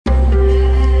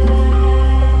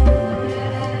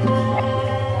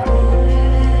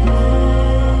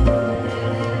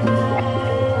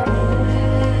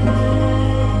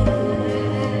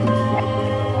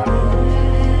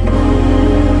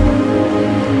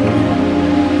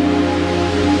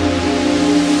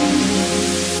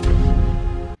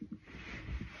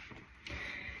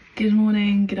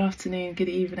afternoon, good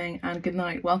evening and good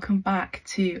night. Welcome back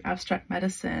to Abstract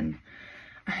Medicine.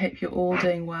 I hope you're all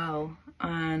doing well,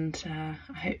 and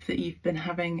I hope that you've been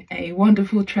having a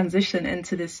wonderful transition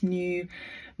into this new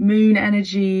moon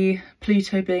energy,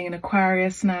 Pluto being in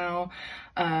Aquarius now,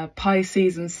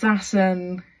 Pisces and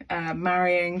Saturn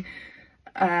marrying,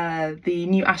 the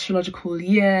new astrological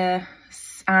year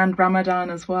and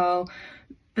Ramadan as well.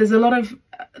 There's a lot of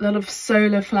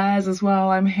solar flares as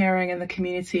well. I'm hearing in the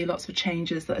community lots of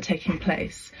changes that are taking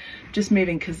place. Just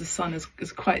moving because the sun is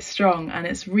quite strong, and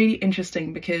it's really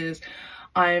interesting because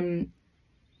I'm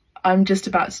just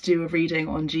about to do a reading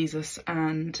on Jesus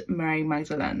and Mary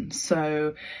Magdalene.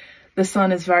 So the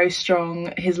sun is very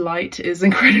strong, his light is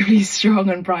incredibly strong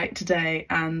and bright today,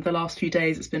 and the last few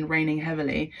days it's been raining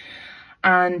heavily.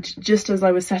 And just as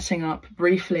I was setting up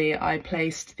briefly, I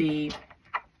placed the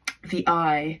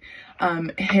eye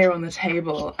here on the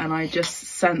table, and I just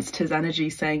sensed his energy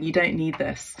saying, you don't need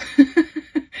this.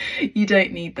 You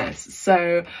don't need this.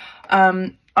 So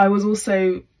I was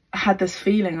also had this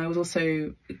feeling, I was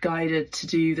also guided to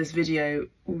do this video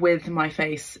with my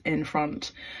face in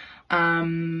front.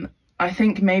 I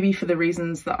think maybe for the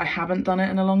reasons that I haven't done it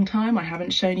in a long time. I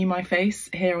haven't shown you my face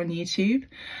here on YouTube,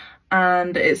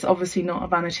 and it's obviously not a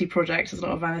vanity project, it's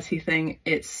not a vanity thing,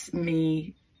 it's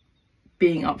me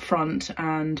being upfront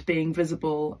and being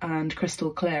visible and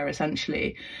crystal clear,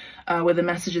 essentially, with the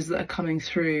messages that are coming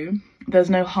through.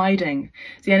 There's no hiding.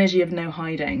 It's the energy of no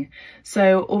hiding.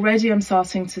 So already I'm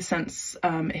starting to sense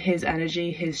his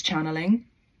energy, his channeling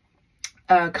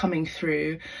coming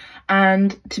through.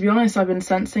 And to be honest, I've been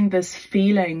sensing this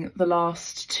feeling the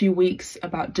last 2 weeks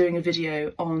about doing a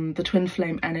video on the twin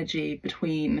flame energy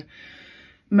between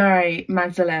Mary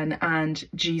Magdalene and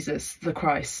Jesus the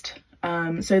Christ.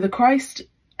 So the Christ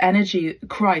energy,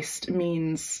 Christ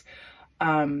means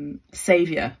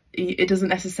saviour. It doesn't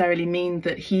necessarily mean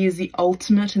that he is the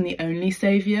ultimate and the only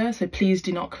saviour, so please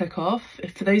do not click off.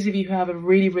 For those of you who have a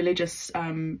really religious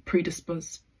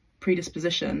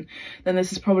predisposition, then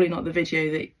this is probably not the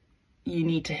video that you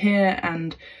need to hear,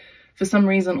 and for some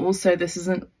reason also this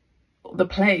isn't the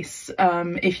place.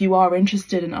 If you are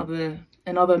interested in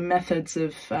other methods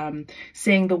of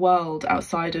seeing the world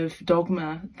outside of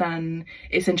dogma, then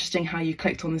it's interesting how you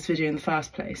clicked on this video in the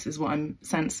first place, is what I'm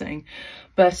sensing.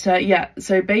 But yeah,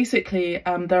 so basically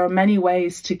there are many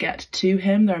ways to get to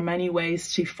him, there are many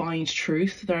ways to find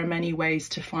truth, there are many ways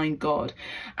to find God,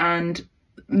 and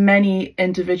many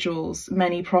individuals,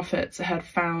 many prophets had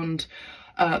found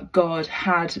God,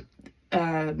 had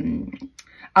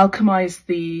alchemized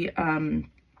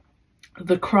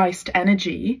the Christ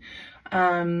energy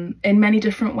in many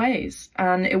different ways,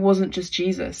 and it wasn't just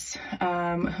Jesus.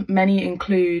 Many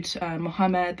include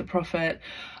Muhammad, the prophet,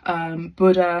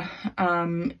 Buddha,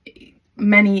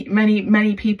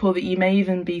 many people that you may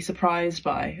even be surprised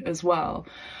by as well.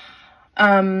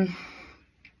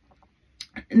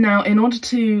 Now, in order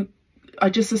to,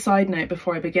 just a side note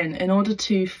before I begin, in order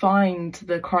to find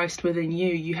the Christ within you,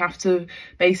 you have to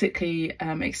basically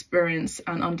experience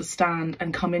and understand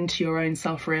and come into your own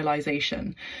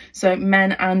self-realization. So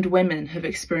men and women have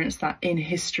experienced that in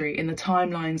history, in the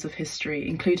timelines of history,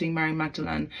 including Mary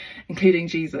Magdalene, including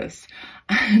Jesus.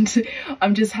 And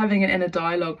I'm just having an inner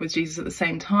dialogue with Jesus at the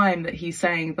same time that he's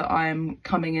saying that I am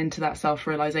coming into that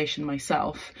self-realization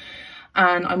myself.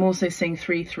 And I'm also seeing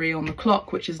 3-3 on the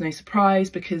clock, which is no surprise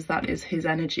because that is his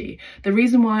energy. The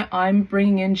reason why I'm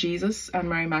bringing in Jesus and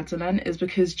Mary Magdalene is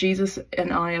because Jesus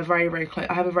and I are very, very close.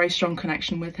 I have a very strong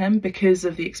connection with him because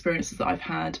of the experiences that I've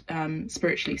had,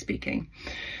 spiritually speaking.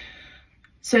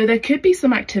 So there could be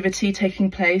some activity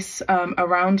taking place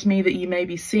around me that you may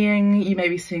be seeing. You may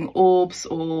be seeing orbs,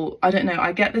 or I don't know.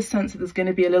 I get the sense that there's going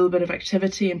to be a little bit of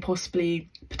activity and possibly,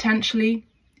 potentially,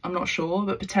 I'm not sure,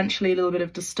 but potentially a little bit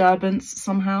of disturbance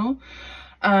somehow,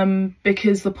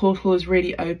 because the portal is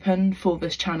really open for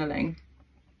this channeling.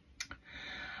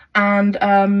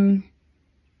 And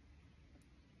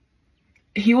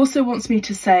he also wants me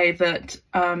to say that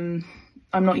I'm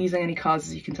not using any cards,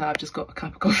 as you can tell, I've just got a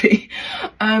cup of coffee,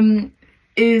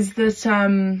 is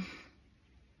that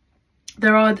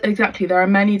there are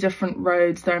many different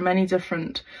roads, there are many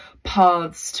different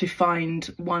paths to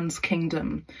find one's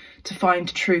kingdom, to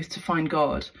find truth, to find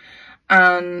God.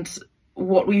 And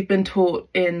what we've been taught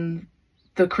in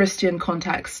the Christian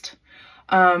context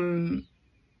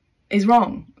is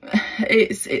wrong.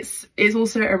 It's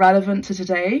also irrelevant to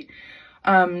today,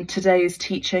 today's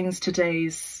teachings,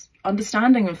 today's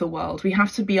understanding of the world. We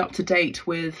have to be up to date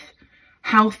with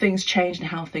how things change and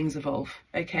how things evolve,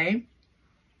 okay?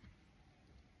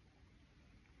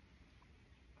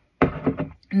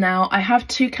 Now, I have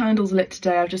 2 candles lit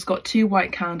today. I've just got 2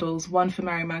 white candles, one for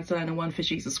Mary Magdalene and one for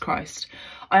Jesus Christ.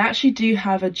 I actually do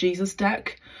have a Jesus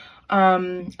deck,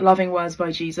 Loving Words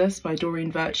by Jesus by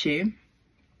Doreen Virtue.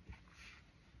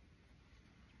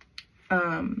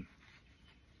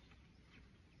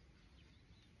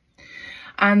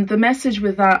 And the message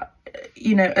with that,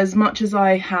 you know, as much as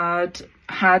I had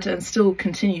and still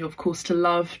continue, of course, to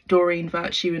love Doreen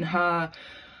Virtue and her,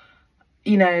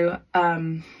 you know,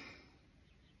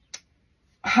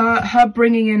 her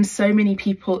bringing in so many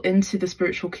people into the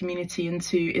spiritual community,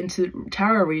 into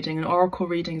tarot reading and oracle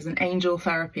readings and angel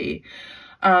therapy.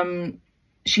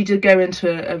 She did go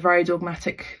into a very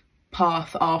dogmatic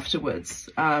path afterwards.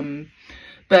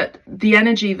 But the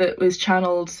energy that was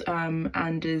channeled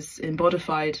and is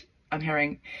embodified, I'm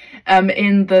hearing,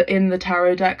 in the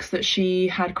tarot decks that she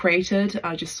had created,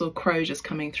 I just saw crow just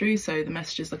coming through, so the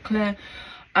messages are clear,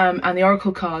 and the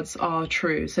oracle cards are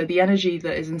true. So the energy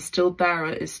that is instilled there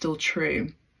is still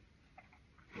true.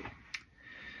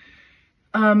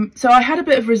 So I had a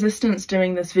bit of resistance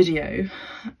doing this video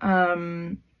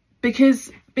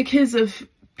because of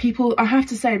people, I have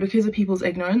to say, because of people's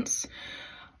ignorance.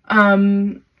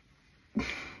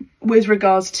 With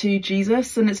regards to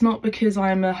Jesus, and it's not because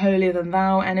I'm a holier than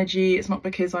thou energy, it's not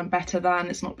because I'm better than,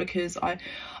 it's not because I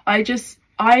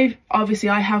obviously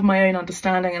I have my own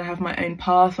understanding and I have my own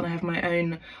path and I have my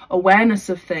own awareness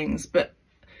of things, but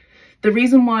the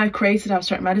reason why I created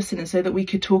Abstract Medicine is so that we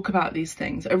could talk about these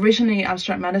things. Originally,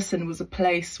 Abstract Medicine was a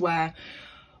place where,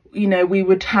 you know, we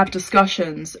would have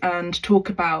discussions and talk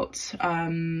about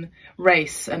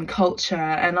race and culture,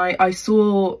 and I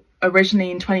saw originally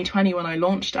in 2020 when I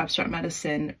launched Abstract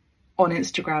Medicine on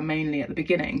Instagram mainly at the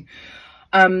beginning,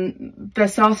 there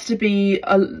started to be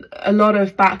a lot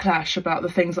of backlash about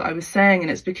the things that I was saying, and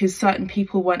it's because certain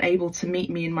people weren't able to meet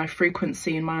me in my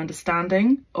frequency and my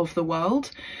understanding of the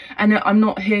world. And I'm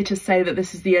not here to say that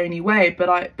this is the only way,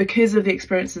 but because of the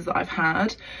experiences that I've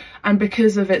had and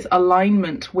because of its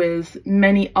alignment with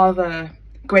many other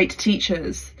great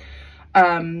teachers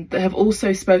that have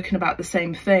also spoken about the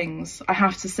same things, I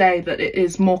have to say that it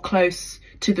is more close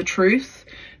to the truth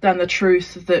than the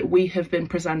truth that we have been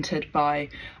presented by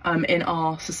in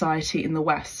our society in the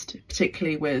West,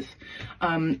 particularly with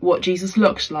what Jesus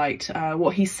looked like,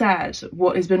 what he said,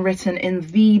 what has been written in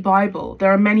the Bible.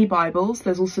 There are many Bibles.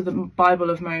 There's also the Bible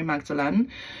of Mary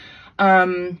Magdalene.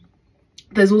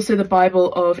 There's also the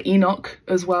Bible of Enoch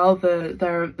as well,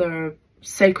 the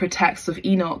sacred text of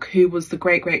Enoch, who was the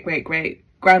great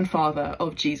grandfather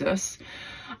of Jesus.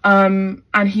 And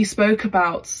he spoke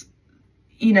about,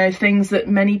 you know, things that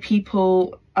many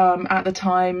people at the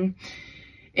time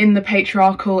in the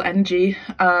patriarchal energy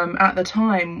at the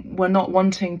time were not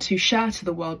wanting to share to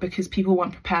the world because people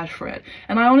weren't prepared for it.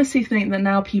 And I honestly think that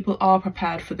now people are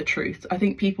prepared for the truth. I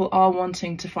think people are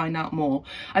wanting to find out more.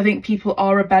 I think people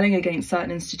are rebelling against certain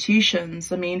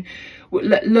institutions. I mean,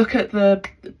 look at the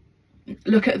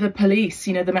police,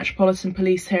 you know, the Metropolitan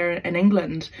Police here in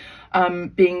England,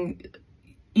 being,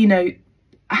 you know,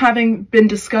 having been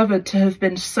discovered to have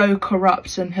been so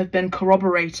corrupt and have been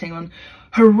corroborating on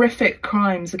horrific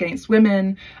crimes against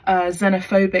women,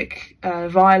 xenophobic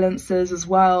violences as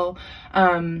well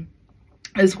as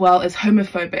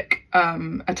homophobic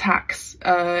attacks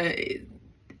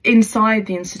inside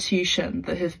the institution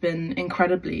that have been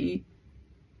incredibly,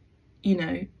 you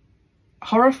know,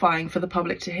 horrifying for the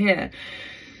public to hear.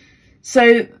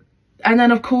 So, and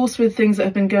then of course with things that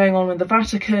have been going on with the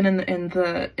Vatican and in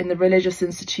the religious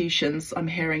institutions, I'm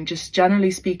hearing, just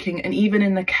generally speaking, and even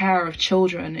in the care of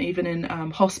children, even in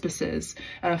hospices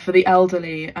for the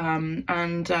elderly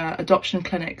and adoption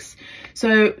clinics.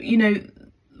 So, you know,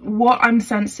 what I'm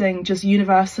sensing just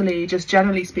universally, just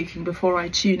generally speaking, before I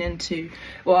tune into,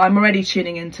 well, I'm already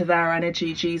tuning into their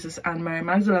energy, Jesus and Mary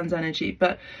Magdalene's energy,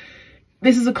 but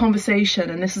this is a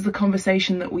conversation, and this is the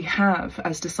conversation that we have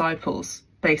as disciples,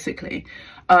 basically,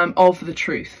 of the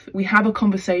truth. We have a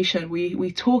conversation,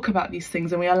 we talk about these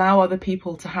things, and we allow other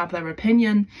people to have their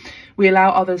opinion. We allow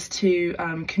others to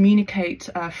communicate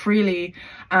freely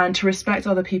and to respect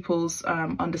other people's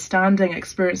understanding,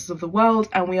 experiences of the world.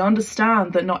 And we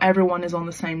understand that not everyone is on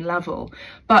the same level,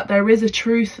 but there is a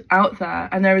truth out there,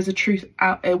 and there is a truth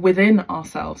out within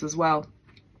ourselves as well,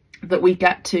 that we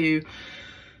get to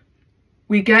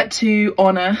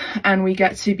honor and we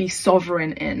get to be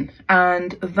sovereign in,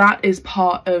 and that is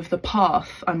part of the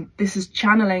path. This is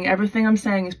channeling. Everything I'm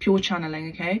saying is pure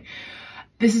channeling, okay?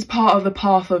 This is part of the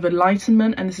path of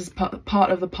enlightenment, and this is part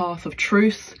of the path of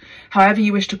truth, however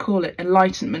you wish to call it.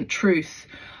 Enlightenment, truth,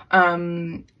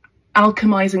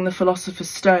 alchemizing the philosopher's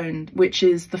stone, which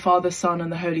is the Father, Son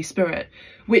and the Holy Spirit,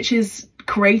 which is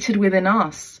created within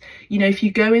us. You know, if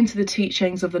you go into the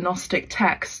teachings of the Gnostic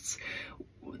texts,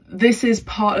 this is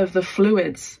part of the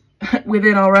fluids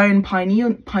within our own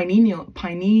pineal, I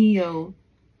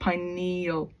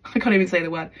can't even say the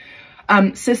word,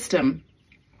 system.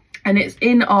 And it's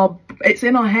in our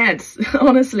heads.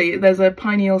 Honestly, there's a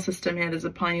pineal system here, there's a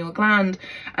pineal gland,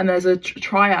 and there's a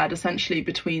triad essentially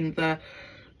between the,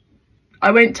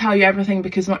 I won't tell you everything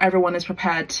because not everyone is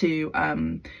prepared to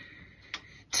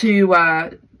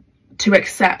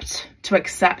accept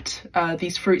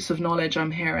these fruits of knowledge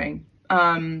I'm hearing.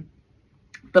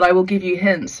 But I will give you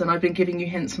hints, and I've been giving you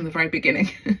hints from the very beginning,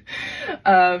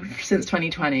 since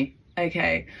 2020.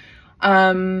 Okay.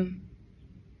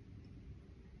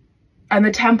 And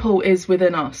the temple is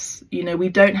within us. You know, we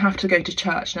don't have to go to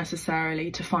church necessarily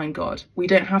to find God. We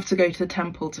don't have to go to the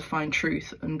temple to find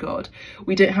truth and God.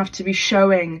 We don't have to be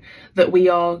showing that we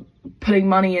are putting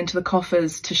money into the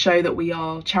coffers to show that we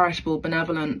are charitable,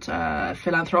 benevolent,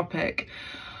 philanthropic.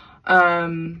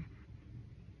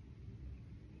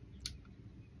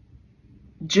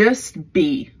 Just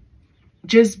be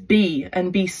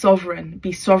and be sovereign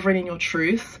in your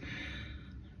truth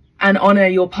and honor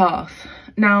your path.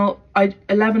 Now,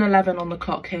 11:11 on the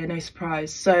clock here, no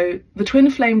surprise. So the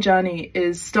twin flame journey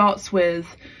starts with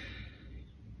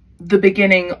the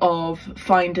beginning of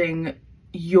finding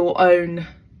your own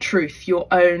truth, your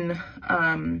own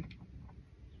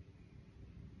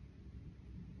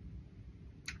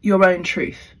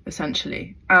truth,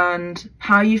 essentially. And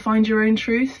how you find your own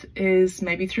truth is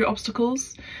maybe through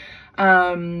obstacles,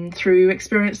 through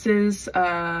experiences,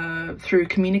 through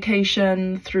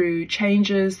communication, through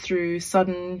changes, through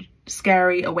sudden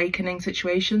scary awakening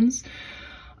situations.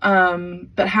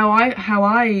 But how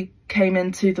I came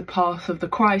into the path of the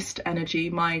Christ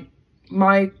energy, my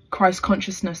Christ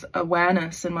consciousness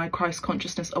awareness and my Christ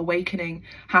consciousness awakening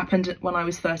happened when I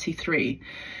was 33.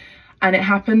 And it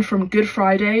happened from Good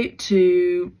Friday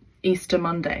to Easter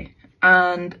Monday.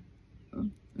 And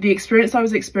the experience I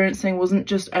was experiencing wasn't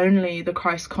just only the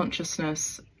Christ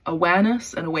consciousness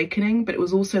awareness and awakening, but it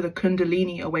was also the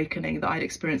Kundalini awakening that I'd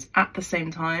experienced at the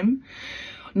same time.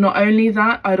 Not only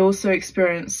that, I'd also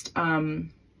experienced, I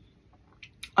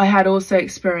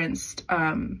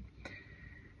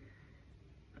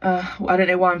don't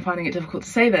know why I'm finding it difficult to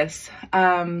say this.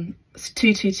 It's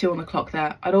 2:22 on the clock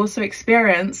there. I'd also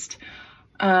experienced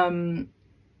alien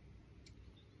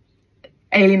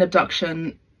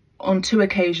abduction on 2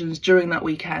 occasions during that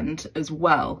weekend as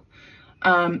well.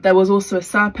 There was also a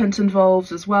serpent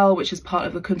involved as well, which is part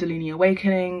of the Kundalini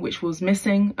awakening, which was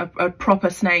missing. A proper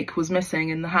snake was missing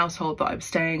in the household that I was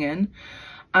staying in.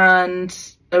 And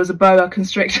there was a boa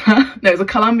constrictor. There was a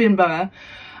Colombian boa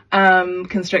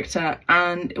constrictor,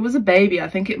 and it was a baby. I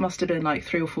think it must have been like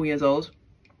 3 or 4 years old.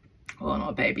 Well, not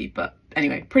a baby, but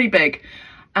anyway, pretty big.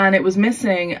 And it was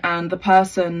missing, and the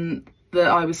person that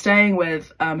I was staying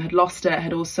with had lost it,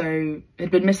 had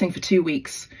been missing for 2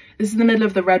 weeks. This is the middle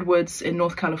of the redwoods in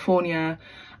North California,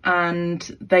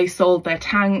 and they sold their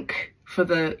tank for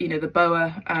the, you know, the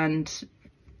boa, and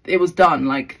it was done.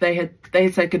 Like they had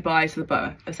said goodbye to the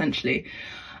boa, essentially.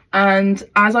 And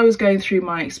as I was going through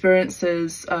my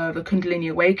experiences of the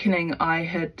Kundalini awakening, I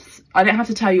don't have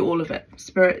to tell you all of it.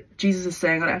 Jesus is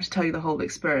saying I don't have to tell you the whole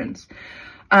experience.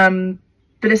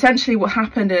 But essentially what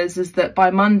happened is that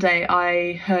by Monday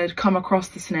I had come across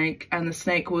the snake, and the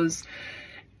snake was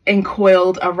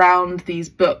encoiled around these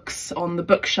books on the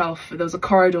bookshelf. There was a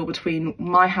corridor between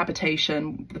my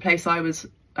habitation, the place I was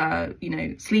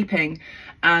sleeping,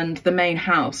 and the main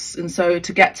house. And so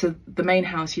to get to the main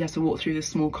house you have to walk through this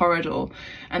small corridor,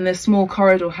 and this small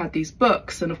corridor had these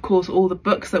books, and of course all the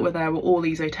books that were there were all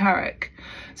esoteric.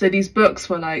 So these books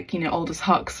were like, you know, Aldous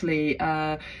Huxley,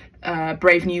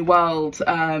 Brave New World,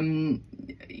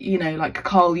 like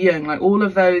Carl Jung, like all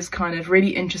of those kind of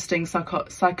really interesting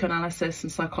psychoanalysis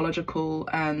and psychological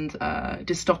and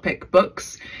dystopic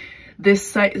books.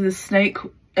 This snake,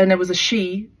 and it was the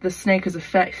snake is a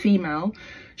female,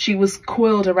 she was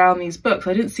coiled around these books.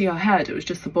 I didn't see her head, it was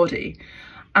just the body.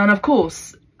 And of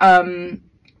course,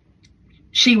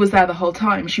 she was there the whole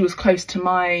time. She was close to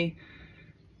my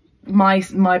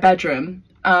bedroom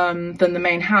than the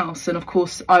main house. And of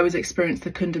course, I was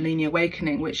experiencing the Kundalini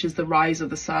awakening, which is the rise of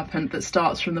the serpent that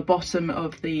starts from the bottom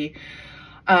of the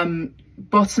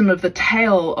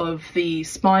tail of the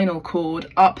spinal cord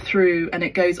up through, and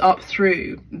it goes up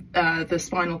through the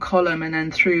spinal column and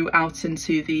then through out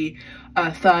into the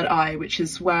third eye, which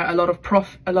is where a lot of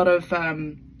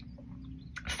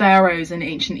pharaohs in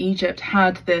ancient Egypt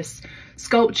had this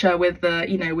sculpture with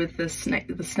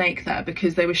the snake there,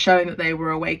 because they were showing that they were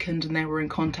awakened and they were in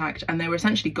contact, and they were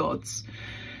essentially gods.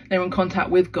 they were in contact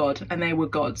with God, and they were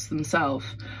gods themselves.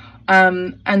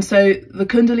 And so the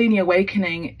Kundalini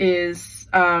awakening is,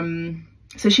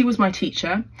 so she was my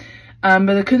teacher,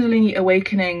 but the Kundalini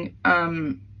awakening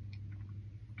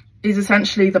is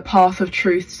essentially the path of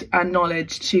truth and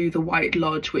knowledge to the White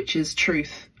Lodge, which is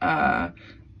truth,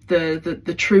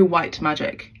 the true white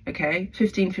magic. Okay,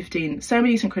 1515. So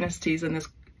many synchronicities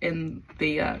in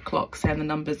the clocks and the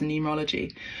numbers and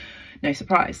numerology. No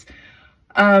surprise.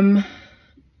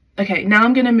 Okay, now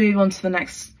I'm going to move on to the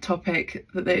next topic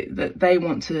that they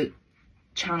want to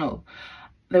channel.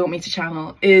 They want me to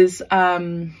channel is,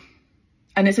 and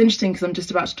it's interesting because I'm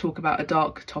just about to talk about a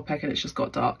dark topic, and it's just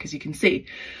got dark, as you can see.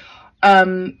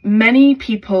 Many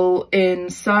people in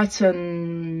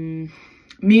certain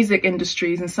music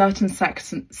industries, in certain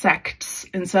sects,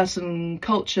 in certain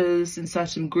cultures, in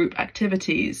certain group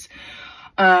activities,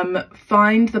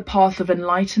 find the path of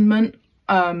enlightenment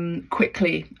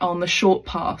quickly on the short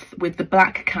path with the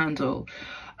black candle,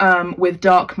 with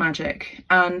dark magic.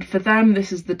 And for them,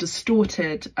 this is the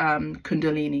distorted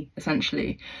Kundalini,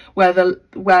 essentially, where the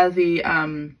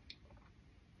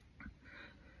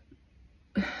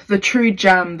true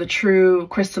gem, the true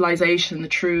crystallization, the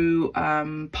true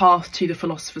path to the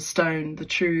Philosopher's Stone, the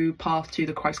true path to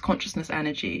the Christ consciousness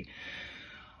energy,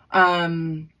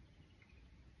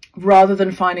 rather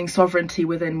than finding sovereignty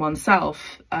within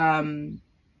oneself,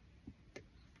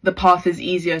 the path is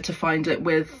easier to find it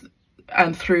with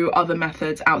and through other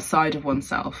methods outside of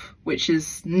oneself, which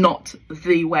is not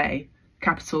the way,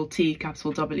 capital T,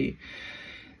 capital W.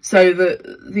 So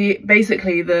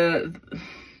basically there's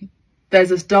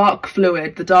this dark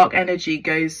fluid, the dark energy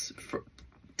goes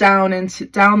down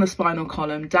the spinal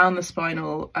column, down the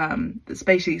spinal, it's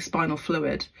basically spinal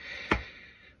fluid,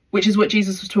 which is what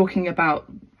Jesus was talking about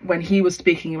when he was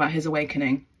speaking about his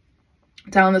awakening.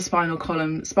 Down the spinal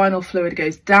column, spinal fluid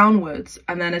goes downwards,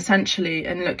 and then essentially,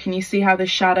 and look, can you see how the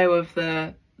shadow of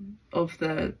the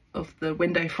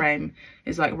window frame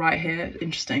is like right here?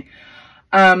 Interesting.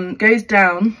 Goes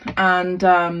down and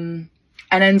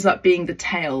ends up being the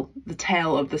tail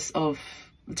of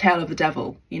the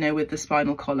devil, you know, with the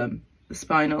spinal column, the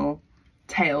spinal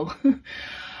tail.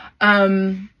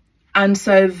 And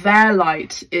so their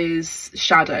light is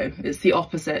shadow. It's the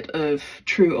opposite of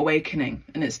true awakening,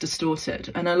 and it's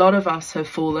distorted. And a lot of us have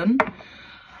fallen.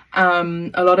 A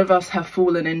lot of us have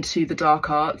fallen into the dark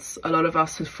arts. A lot of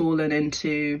us have fallen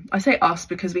into, I say us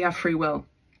because we have free will.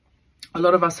 A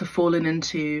lot of us have fallen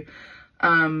into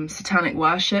satanic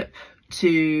worship,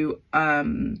 to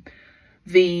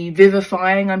the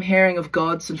vivifying I'm hearing of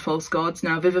gods and false gods.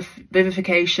 Now,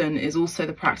 vivification is also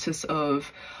the practice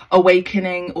of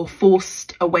awakening, or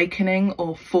forced awakening,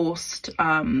 or forced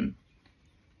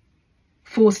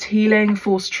healing,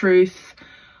 forced truth,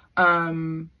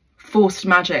 forced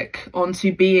magic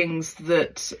onto beings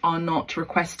that are not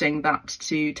requesting that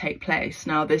to take place.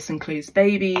 Now, this includes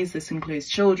babies, this includes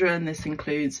children, this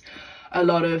includes a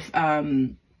lot of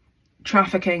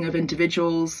trafficking of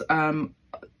individuals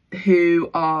who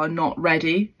are not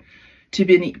ready to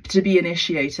be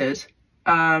initiated,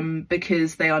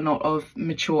 because they are not of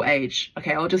mature age.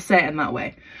 Okay, I'll just say it in that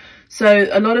way. So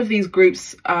a lot of these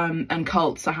groups and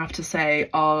cults, I have to say,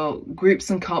 are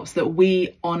groups and cults that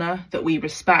we honor, that we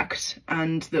respect,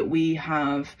 and that we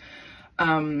have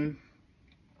a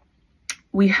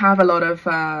lot of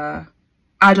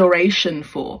adoration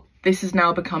for. This has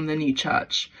now become the new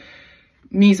church.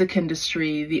 Music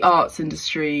industry, the arts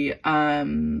industry,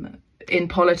 in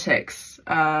politics,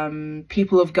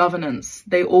 people of governance,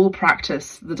 they all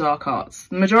practice the dark arts.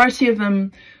 The majority of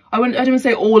them, I don't want to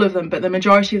say all of them, but the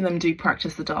majority of them do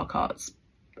practice the dark arts.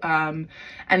 And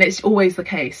it's always the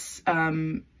case.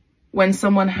 When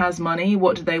someone has money,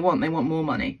 what do they want? They want more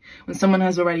money. When someone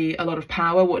has already a lot of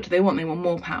power, what do they want? They want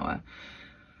more power.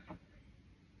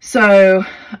 So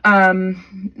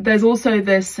there's also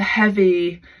this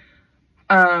heavy,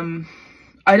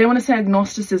 I don't want to say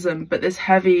agnosticism, but this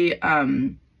heavy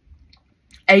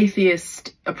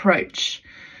atheist approach,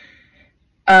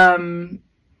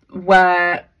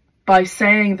 where by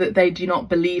saying that they do not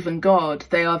believe in God,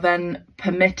 they are then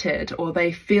permitted, or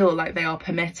they feel like they are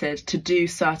permitted to do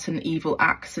certain evil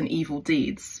acts and evil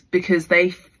deeds, because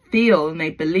they feel and they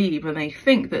believe and they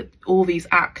think that all these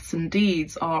acts and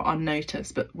deeds are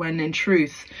unnoticed, but when in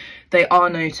truth they are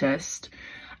noticed,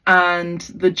 and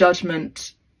the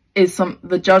judgment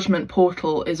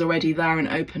portal is already there and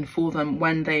open for them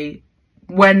when they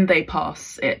when they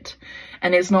pass it.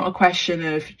 And it's not a question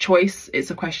of choice,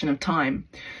 it's a question of time.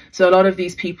 So a lot of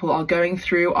these people are going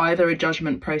through either a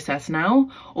judgment process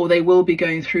now, or they will be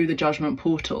going through the judgment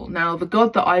portal. Now, the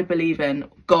God that I believe in,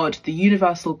 God, the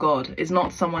universal God, is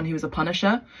not someone who is a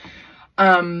punisher.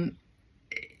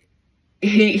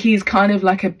 He's kind of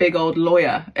like a big old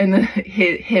lawyer, and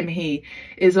he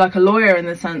is like a lawyer in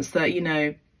the sense that, you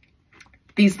know,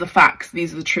 these are the facts,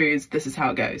 these are the truths, this is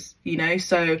how it goes, you know.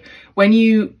 So when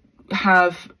you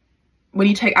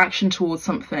take action towards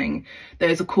something,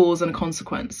 there's a cause and a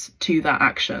consequence to that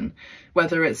action,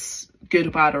 whether it's good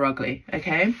or bad or ugly.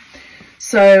 Okay,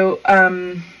 so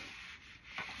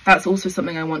that's also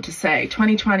something I want to say.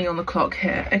 2020 on the clock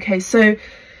here. Okay, so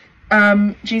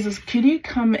Jesus, could you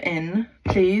come in,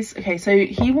 please? Okay, so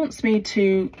he wants me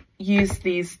to use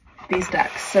these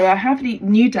decks. So I have the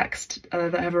new decks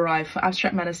that have arrived for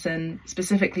abstract medicine,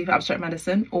 specifically for abstract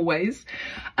medicine, always.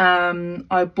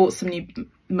 I bought some new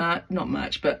not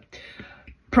merch, but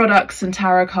products and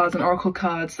tarot cards and oracle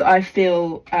cards that I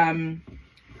feel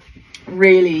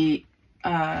really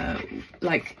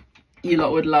like you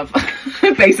lot would love,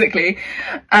 basically.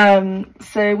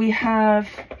 So we have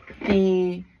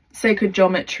the Sacred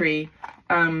Geometry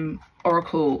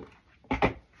oracle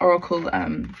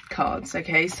cards.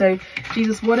 Okay, so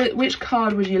Jesus, which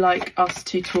card would you like us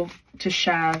to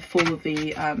share for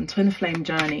the twin flame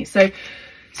journey? So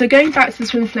going back to the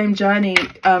twin flame journey,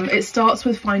 it starts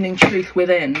with finding truth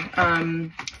within,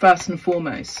 first and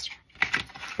foremost.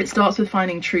 It starts with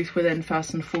finding truth within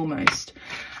first and foremost.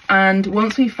 And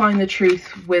once we find the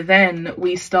truth within,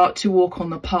 we start to walk on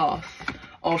the path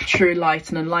of true light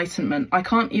and enlightenment. I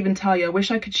can't even tell you, I wish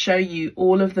I could show you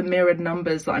all of the mirrored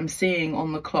numbers that I'm seeing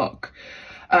on the clock.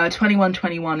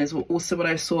 2121 is also what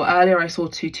I saw earlier. I saw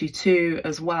 222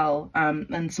 as well,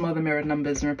 and some other mirrored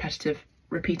numbers and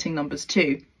repeating numbers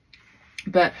too.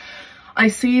 But I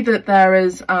see that there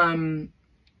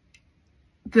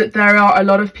are a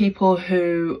lot of people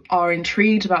who are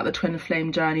intrigued about the twin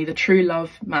flame journey, the true love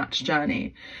match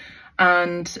journey,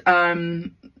 and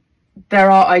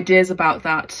there are ideas about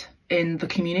that in the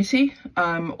community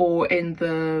or in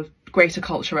the greater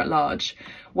culture at large,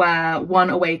 where one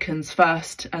awakens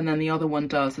first and then the other one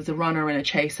does. There's a runner and a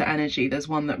chaser energy. There's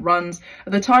one that runs.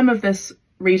 At the time of this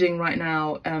reading right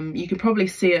now, you could probably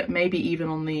see it maybe even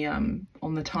on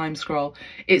the time scroll.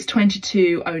 It's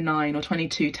 2209 or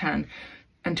 2210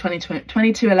 and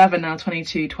 2211 now,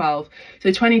 2212.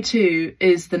 So 22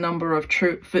 is the number of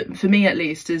truth, for me at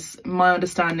least, is my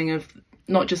understanding of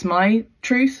not just my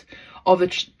truth of the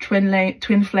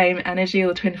twin flame energy or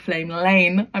the twin flame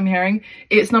lane I'm hearing.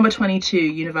 It's number 22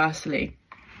 universally.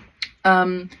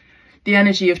 The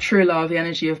energy of true love, the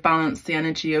energy of balance, the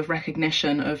energy of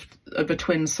recognition of a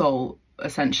twin soul,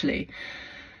 essentially.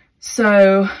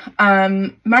 So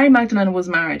Mary Magdalene was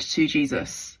married to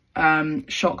Jesus.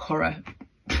 Shock, horror,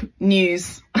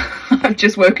 news. I've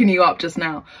just woken you up just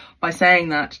now by saying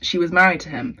that she was married to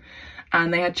him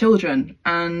and they had children,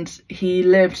 and he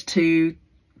lived to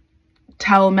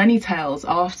tell many tales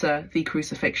after the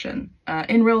crucifixion,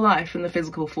 in real life, in the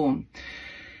physical form.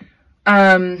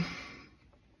 And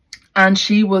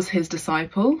she was his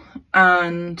disciple,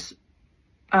 and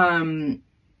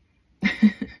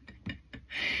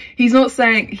he's not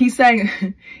saying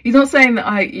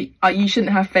that you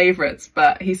shouldn't have favorites,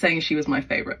 but he's saying she was my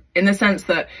favorite in the sense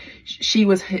that she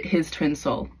was his twin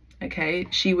soul. Okay,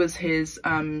 she was his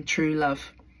true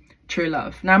love.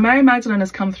 Now Mary Magdalene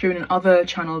has come through in other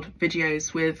channeled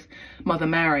videos with Mother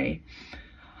Mary.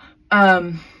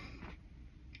 I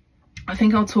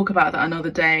think I'll talk about that another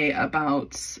day,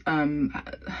 about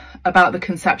the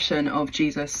conception of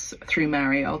Jesus through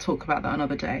Mary. I'll talk about that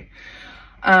another day.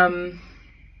 But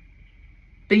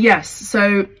yes,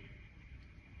 so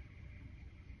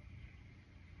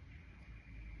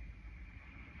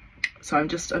I'm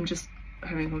just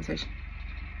having a conversation.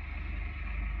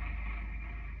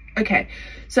 Okay,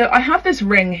 so I have this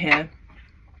ring here.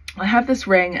 I have this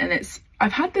ring, and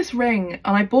I've had this ring,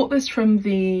 and I bought this from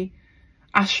the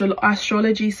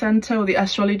astrology center, or the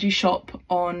astrology shop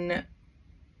on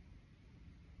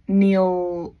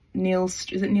Neil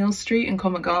Street in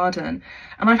Covent Garden,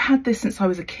 and I've had this since I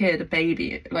was a kid, a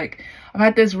baby. Like, I've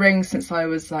had this ring since I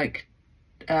was like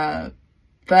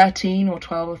 13 or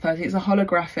 12 or 13. It's a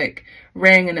holographic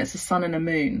ring, and it's a sun and a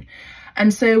moon.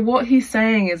 And so what he's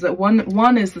saying is that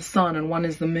one is the sun and one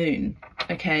is the moon.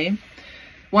 Okay,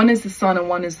 one is the sun and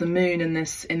one is the moon in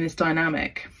this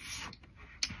dynamic.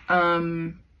 They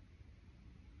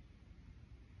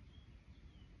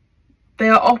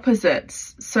are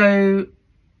opposites. So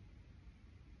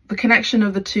the connection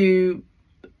of the two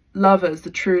lovers, the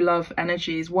true love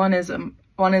energies, one is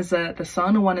One is the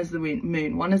sun and one is the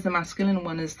moon. One is the masculine and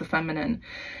one is the feminine.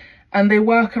 And they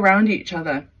work around each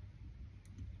other.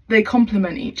 They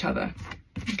complement each other.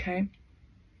 Okay.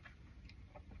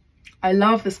 I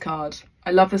love this card.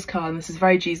 I love this card, and this is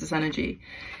very Jesus energy.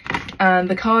 And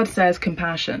the card says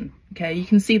compassion. Okay, you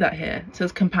can see that here. It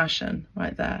says compassion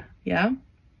right there. Yeah.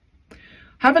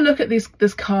 Have a look at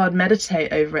this card,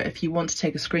 meditate over it. If you want to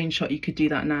take a screenshot, you could do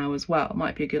that now as well. It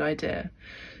might be a good idea.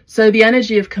 So the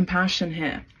energy of compassion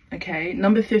here. Okay,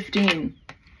 number 15.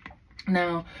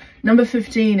 Now, number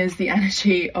 15 is the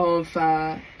energy of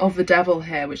the devil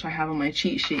here, which I have on my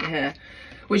cheat sheet here,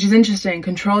 which is interesting.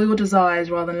 Control your desires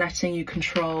rather than letting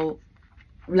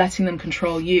them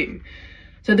control you.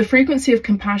 So the frequency of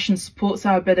compassion supports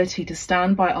our ability to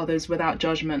stand by others without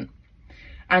judgment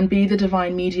and be the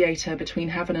divine mediator between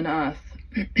heaven and earth,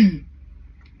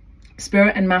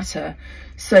 spirit and matter,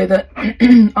 so that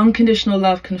unconditional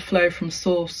love can flow from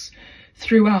source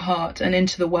through our heart and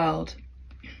into the world.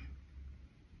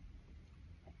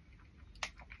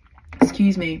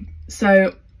 Excuse me.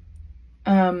 So,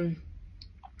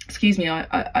 excuse me,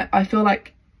 I feel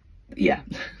like, yeah,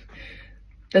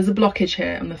 there's a blockage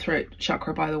here on the throat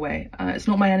chakra, by the way. It's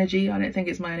not my energy. I don't think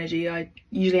it's my energy. I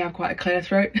usually have quite a clear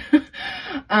throat.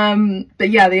 But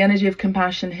yeah, the energy of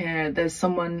compassion here, there's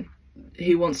someone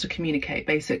who wants to communicate,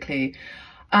 basically.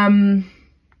 There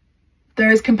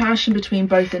is compassion between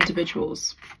both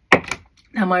individuals.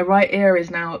 Now, my right ear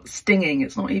is now stinging.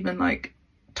 It's not even like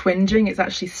twinging, it's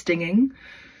actually stinging.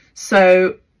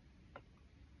 So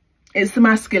it's the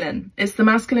masculine. It's the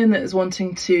masculine that is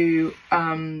wanting to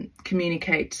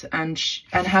communicate and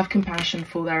have compassion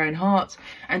for their own heart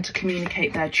and to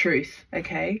communicate their truth.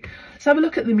 Okay, let's have a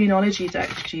look at the Moonology deck,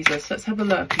 Jesus. Let's have a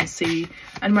look and see.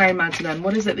 And Mary Magdalene,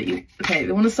 what is it that you... Okay,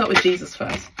 we want to start with Jesus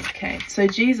first. Okay, so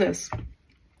Jesus,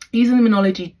 using the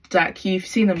Moonology deck, you've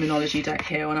seen the Moonology deck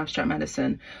here on Abstract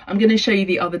Medicine. I'm going to show you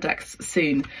the other decks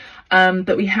soon.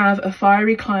 But we have a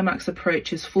fiery climax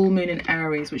approaches full moon in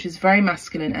Aries, which is very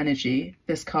masculine energy,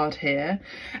 this card here.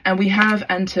 And we have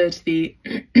entered the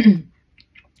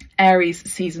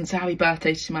Aries season. So happy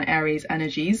birthday to my Aries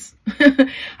energies. Happy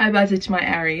birthday to my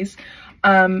Aries.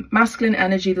 Masculine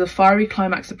energy, the fiery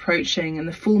climax approaching, and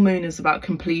the full moon is about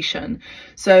completion.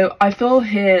 So I feel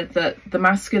here that the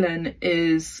masculine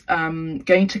is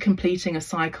going to completing a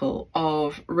cycle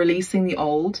of releasing the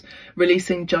old,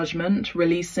 releasing judgment,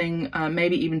 releasing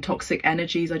maybe even toxic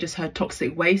energies. I just heard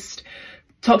toxic waste,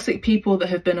 toxic people that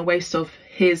have been a waste of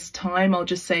his time. I'll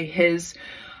just say his,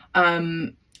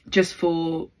 just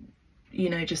for,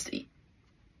 you know, just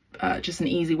an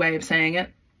easy way of saying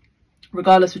it,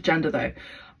 regardless of gender though.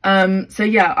 So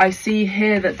yeah, I see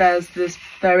here that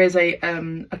there is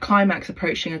a climax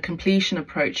approaching, a completion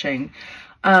approaching.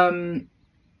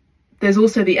 There's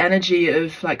also the energy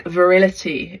of like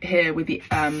virility here with the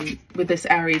with this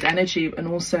Aries energy, and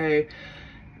also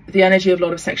the energy of a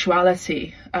lot of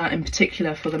sexuality, in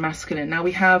particular for the masculine. Now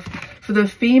we have, for the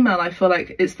female, I feel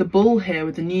like it's the bull here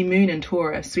with the new moon in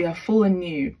Taurus. So we have full and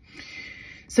new.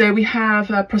 So we have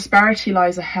prosperity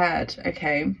lies ahead.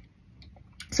 Okay.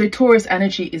 So Taurus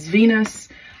energy is Venus.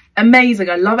 Amazing.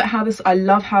 I love it I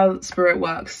love how spirit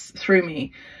works through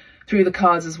me, through the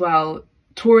cards as well.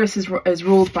 Taurus is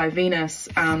ruled by Venus,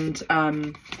 and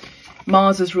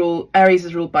Aries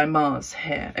is ruled by Mars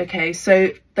here. Okay,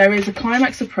 so there is a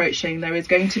climax approaching. There is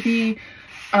going to be,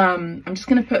 I'm just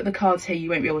going to put the cards here. You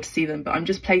won't be able to see them, but I'm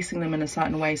just placing them in a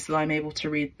certain way so that I'm able to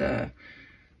read the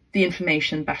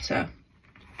information better.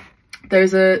 There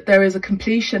is a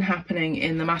completion happening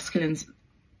in the masculine's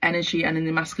energy and in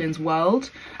the masculine's world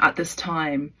at this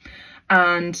time,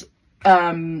 and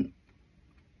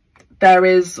there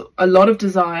is a lot of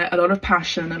desire, a lot of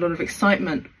passion, a lot of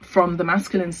excitement from the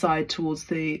masculine side towards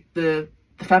the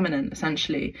feminine,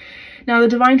 essentially. Now the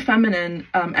divine feminine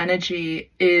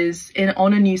energy is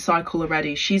on a new cycle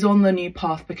already. She's on the new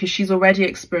path because she's already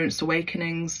experienced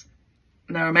awakenings.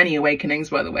 There are many awakenings,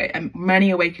 by the way, and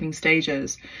many awakening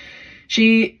stages.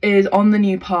 She is on the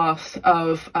new path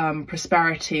of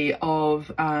prosperity,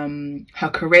 of her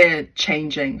career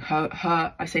changing.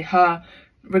 I say her,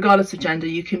 regardless of gender.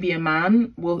 You can be a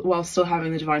man while still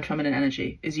having the divine feminine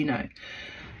energy, as you know,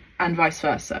 and vice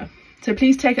versa. So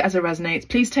please take it as it resonates.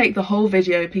 Please take the whole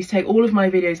video. Please take all of my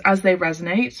videos as they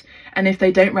resonate. And if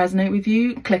they don't resonate with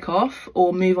you, click off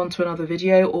or move on to another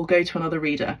video or go to another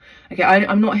reader. Okay,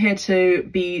 I'm not here to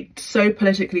be so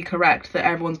politically correct that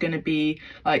everyone's going to be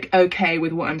like okay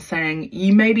with what I'm saying.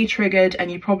 You may be triggered,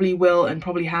 and you probably will and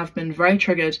probably have been very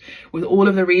triggered with all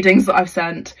of the readings that I've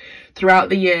sent throughout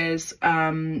the years.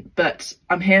 But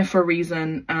I'm here for a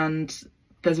reason, and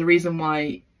there's a reason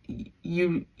why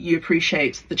you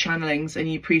appreciate the channelings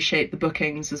and you appreciate the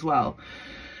bookings as well,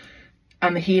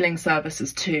 and the healing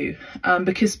services too,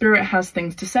 because Spirit has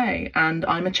things to say, and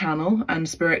I'm a channel, and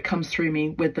Spirit comes through me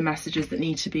with the messages that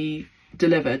need to be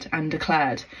delivered and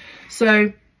declared.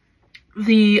 So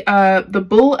the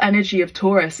bull energy of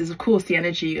Taurus is of course the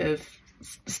energy of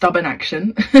stubborn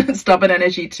action, stubborn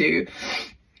energy to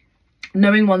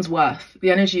knowing one's worth.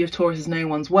 The energy of Taurus is knowing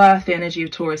one's worth. The energy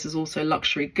of Taurus is also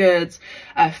luxury goods,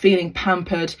 feeling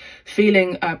pampered,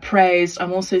 feeling praised.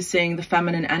 I'm also seeing the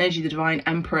feminine energy, the divine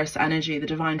empress energy, the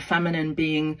divine feminine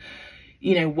being,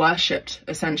 you know, worshipped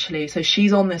essentially. So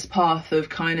she's on this path of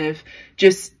kind of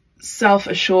just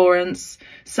self-assurance,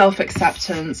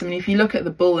 self-acceptance. I mean, if you look at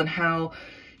the bull and how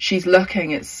she's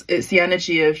looking, it's the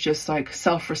energy of just like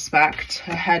self-respect.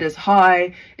 Her head is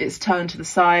high, it's turned to the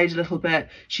side a little bit.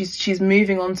 She's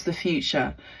moving on to the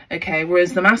future, okay?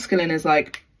 Whereas the masculine is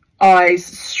like eyes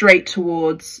straight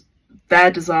towards their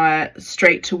desire,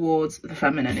 straight towards the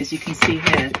feminine. As you can see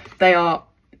here, they are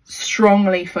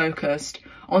strongly focused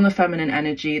on the feminine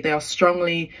energy. They are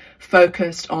strongly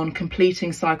focused on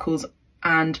completing cycles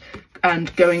and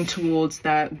going towards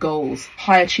their goals.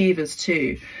 High achievers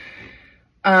too.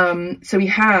 So we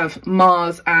have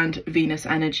Mars and Venus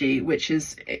energy, which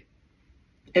is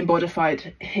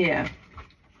embodied here.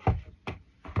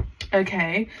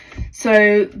 Okay,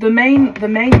 so the main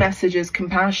message is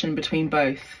compassion between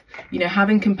both. You know,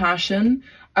 having compassion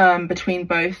between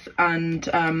both, and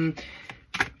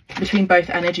between both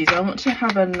energies. I want to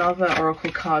have another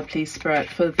oracle card, please, Spirit,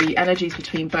 for the energies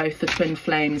between both the twin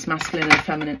flames, masculine and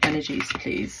feminine energies,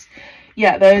 please.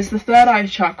 Yeah, there's the third eye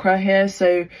chakra here.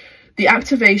 So the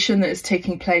activation that is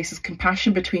taking place is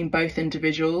compassion between both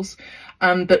individuals,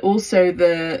 but also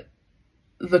the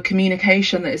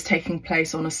communication that is taking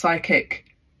place on a psychic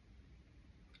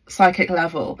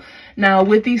level. Now,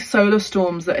 with these solar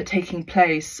storms that are taking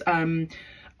place,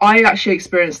 I actually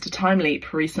experienced a time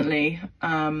leap recently,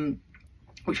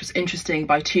 which was interesting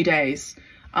by 2 days.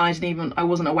 I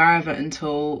wasn't aware of it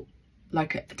until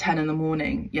like 10 in the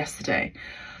morning yesterday.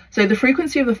 So the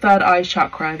frequency of the third eye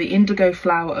chakra, the indigo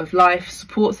flower of life,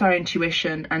 supports our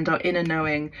intuition and our inner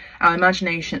knowing, our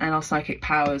imagination and our psychic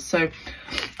powers. So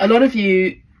a lot of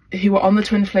you who are on the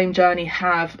twin flame journey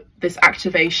have this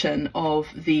activation of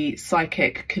the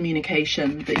psychic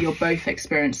communication that you're both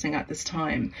experiencing at this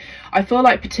time. I feel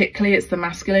like particularly it's the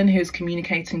masculine who's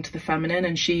communicating to the feminine,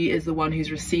 and she is the one who's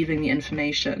receiving the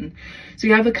information. So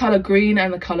you have the color green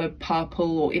and the color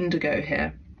purple or indigo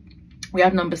here. We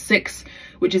have number 6,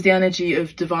 which is the energy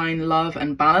of divine love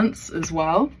and balance as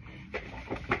well.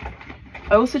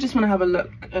 I also just want to have a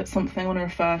look at something. I want to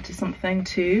refer to something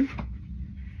too.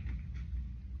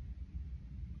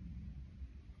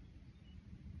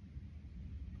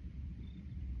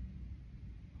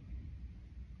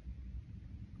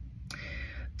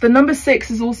 The number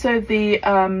 6 is also the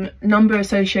number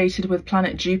associated with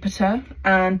planet Jupiter,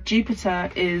 and Jupiter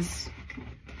is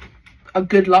a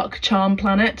good luck charm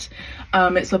planet.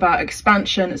 It's about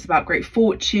expansion, it's about great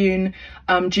fortune.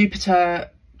 Jupiter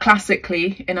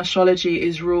classically in astrology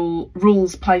is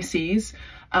rules Pisces,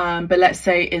 but let's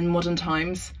say in modern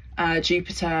times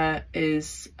Jupiter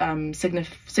is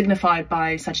signified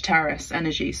by Sagittarius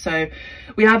energy. So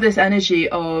we have this energy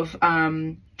of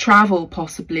travel,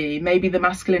 possibly. Maybe the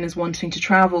masculine is wanting to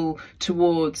travel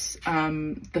towards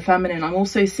the feminine. I'm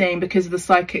also seeing, because of the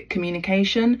psychic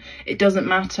communication, it doesn't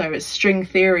matter. It's string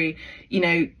theory. You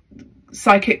know,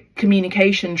 psychic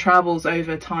communication travels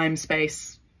over time,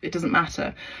 space. It doesn't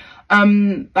matter.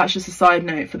 That's just a side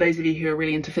note for those of you who are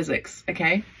really into physics,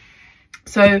 okay?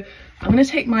 So I'm going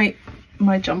to take my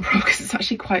jumper off because it's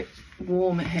actually quite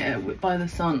warm here by the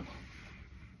sun.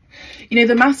 You know,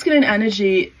 the masculine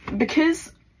energy,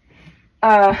 because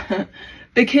the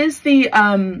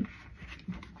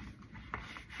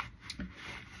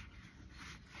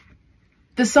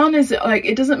sun is like,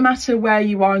 it doesn't matter where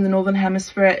you are in the northern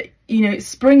hemisphere. You know,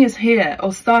 spring is here,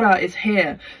 Ostara is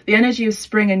here. The energy of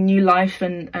spring and new life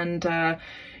and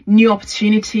new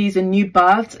opportunities and new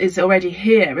births is already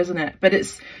here, isn't it? But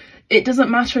it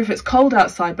doesn't matter if it's cold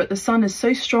outside, but the sun is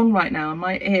so strong right now in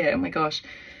my ear. Oh my gosh.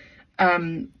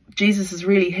 Jesus is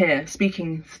really here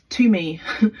speaking to me.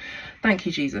 Thank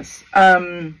you, Jesus.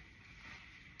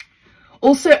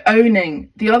 Also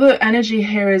owning. The other energy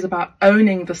here is about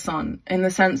owning the sun, in the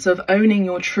sense of owning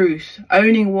your truth,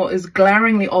 owning what is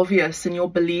glaringly obvious in your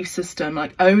belief system,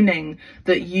 like owning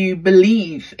that you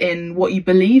believe in what you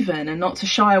believe in and not to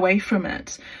shy away from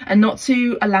it, and not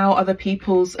to allow other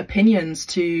people's opinions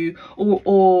to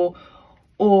or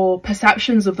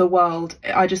perceptions of the world,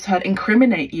 I just heard,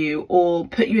 incriminate you or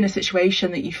put you in a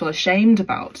situation that you feel ashamed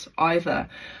about either.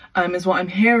 is what I'm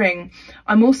hearing.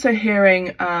 I'm also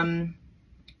hearing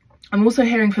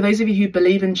for those of you who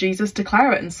believe in Jesus,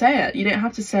 declare it and say it. You don't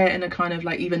have to say it in a kind of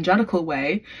like evangelical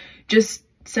way. Just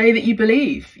say that you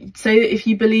believe. Say that if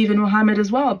you believe in Muhammad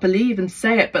as well, believe and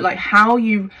say it. But like how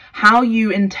you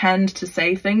intend to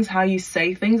say things, how you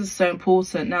say things is so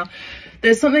important. Now,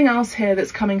 there's something else here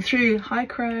that's coming through. Hi,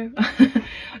 crow.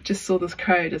 I just saw this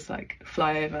crow just like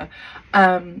fly over.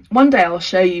 One day I'll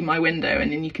show you my window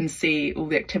and then you can see all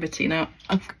the activity. Now,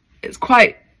 it's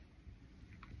quite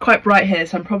bright here,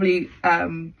 so I'm probably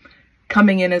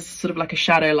coming in as sort of like a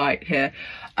shadow light here.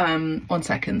 1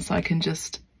 second, so I can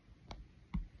just,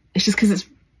 it's just because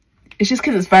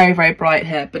it's very, very bright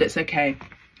here, but it's okay.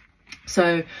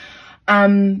 So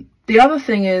the other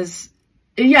thing is,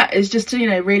 yeah, is just to, you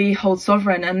know, really hold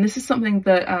sovereign. And this is something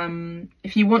that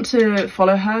if you want to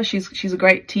follow her, she's a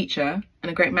great teacher and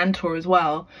a great mentor as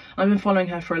well. I've been following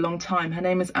her for a long time. Her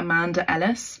name is Amanda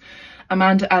Ellis.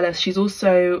 Amanda Ellis, she's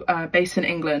also based in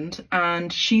England,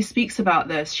 and she speaks about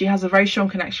this. She has a very strong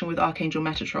connection with Archangel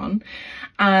Metatron,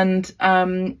 and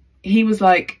he was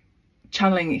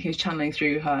channeling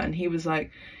through her, and he was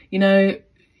like, you know,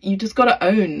 you just got to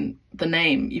own the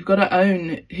name. You've got to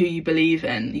own who you believe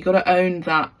in. You got to own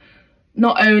that,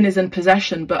 not own as in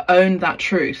possession, but own that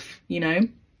truth, you know,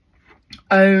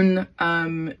 own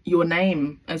your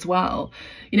name as well.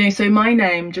 You know, so my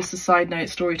name, just a side note,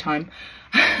 story time.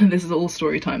 This is all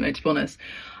story time though, to be honest.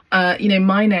 You know,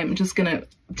 my name, I'm just gonna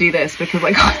do this because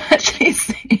I can't actually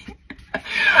see.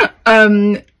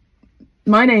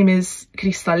 My name is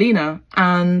Cristallina,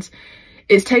 and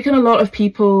it's taken a lot of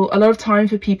time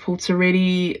for people to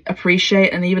really appreciate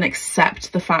and even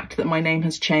accept the fact that my name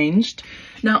has changed.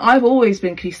 Now, I've always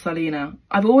been Cristallina.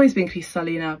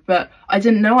 But I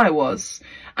didn't know I was.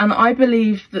 And I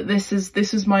believe that this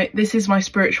is my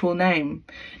spiritual name.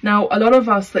 Now, a lot of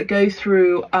us that go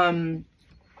through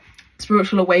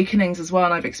spiritual awakenings as well,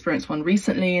 and I've experienced one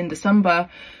recently in December,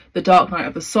 the dark night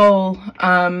of the soul,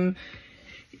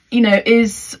 you know,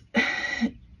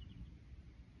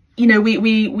 you know,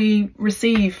 we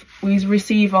receive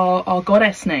our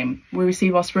goddess name, we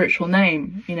receive our spiritual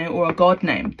name, you know, or our God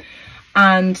name.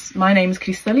 And my name is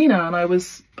Cristallina, and I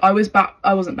was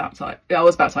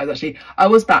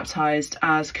baptized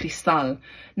as Cristal.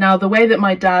 Now, the way that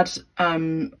my dad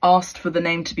asked for the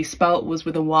name to be spelt was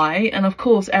with a Y, and of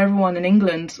course everyone in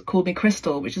England called me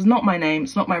Crystal, which is not my name,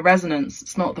 it's not my resonance,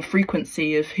 it's not the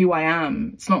frequency of who I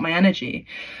am, it's not my energy.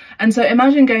 And so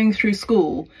imagine going through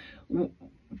school,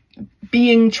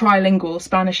 being trilingual.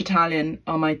 Spanish, Italian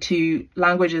are my two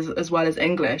languages, as well as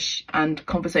English and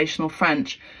conversational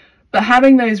French. But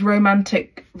having those Roman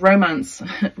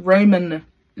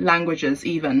languages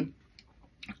even,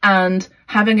 and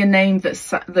having a name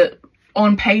that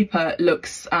on paper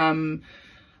looks, you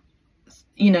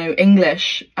know,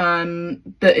 English,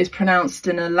 that is pronounced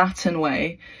in a Latin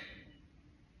way,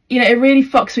 you know, it really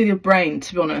fucks with your brain,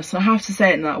 to be honest. And I have to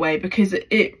say it in that way because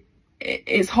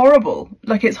it's horrible.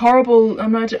 Like, it's horrible. I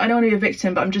don't want to be a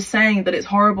victim, but I'm just saying that it's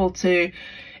horrible to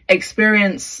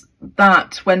experience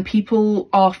that when people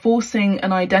are forcing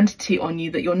an identity on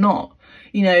you that you're not.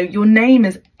 You know, your name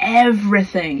is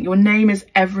everything. Your name is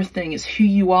everything. It's who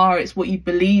you are. It's what you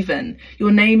believe in.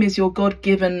 Your name is your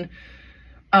God-given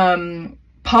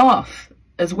path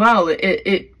as well.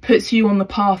 It puts you on the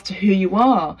path to who you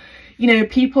are. You know,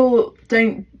 people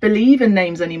don't believe in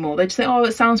names anymore. They just say, oh,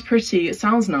 it sounds pretty. It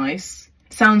sounds nice.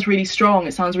 It sounds really strong.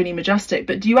 It sounds really majestic.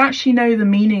 But do you actually know the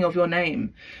meaning of your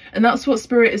name? And that's what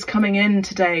Spirit is coming in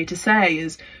today to say,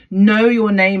 is know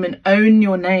your name and own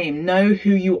your name. Know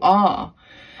who you are.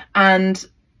 And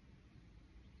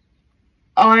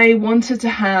I wanted to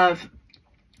have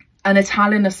an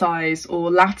Italianized or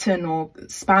Latin or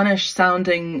Spanish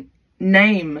sounding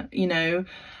name, you know,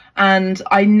 and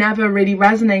I never really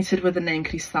resonated with the name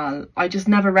Cristal. I just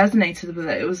never resonated with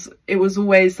it. It was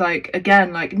always like,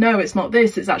 again, like, no, it's not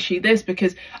this, it's actually this,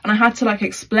 because, and I had to like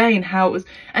explain how it was,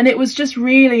 and it was just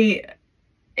really,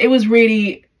 it was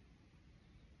really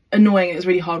annoying. It was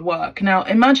really hard work. Now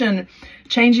imagine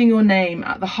changing your name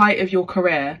at the height of your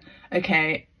career,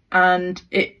 okay, and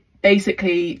it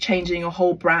basically changing your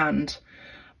whole brand,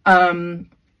 and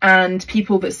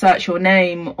people that search your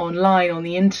name online on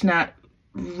the internet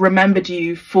remembered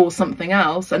you for something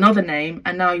else, another name,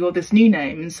 and now you're this new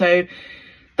name. And so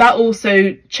that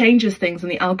also changes things in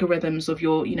the algorithms of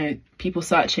your, you know, people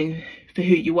searching for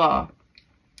who you are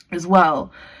as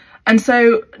well. And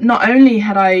so not only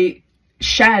had I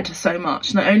shed so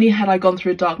much, not only had I gone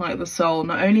through a dark night of the soul,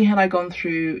 not only had I gone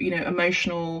through, you know,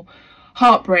 emotional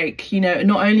heartbreak, you know,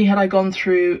 not only had I gone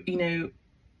through, you know,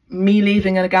 me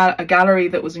leaving a gallery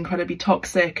that was incredibly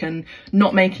toxic and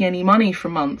not making any money for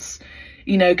months,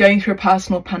 you know, going through a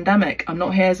personal pandemic. I'm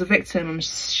not here as a victim. I'm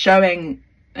showing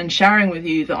and sharing with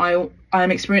you that I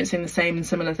am experiencing the same and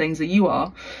similar things that you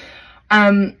are.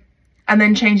 And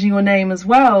then changing your name as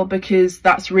well, because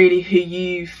that's really who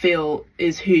you feel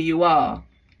is who you are.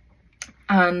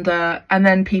 And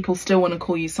then people still want to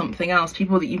call you something else.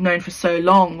 People that you've known for so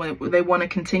long, they want to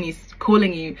continue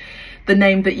calling you the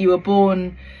name that you were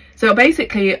born. So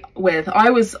basically, I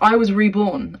was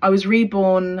reborn. I was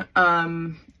reborn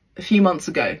a few months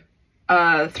ago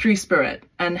through spirit,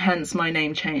 and hence my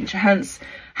name change. Hence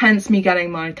me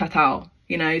getting my tatau,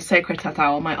 you know, sacred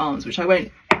tatau on my arms, which I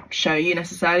won't show you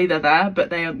necessarily. They're there, but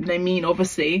they mean,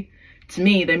 obviously, to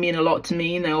me, they mean a lot to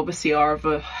me, and they obviously are of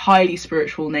a highly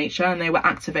spiritual nature, and they were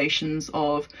activations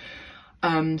of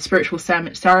spiritual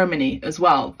ceremony as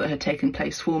well that had taken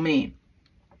place for me.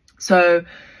 So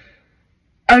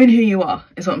own who you are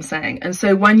is what I'm saying. And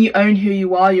so when you own who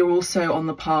you are, you're also on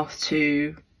the path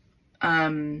to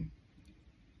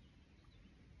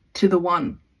the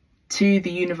one, to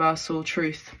the universal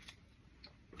truth,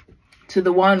 to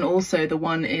the one. Also, the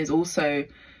one is also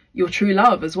your true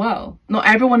love as well. Not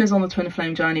everyone is on the twin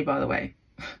flame journey, by the way.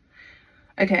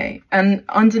 Okay, and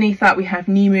underneath that we have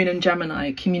new moon and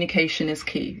Gemini. Communication is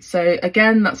key. So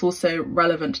again, that's also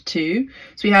relevant too.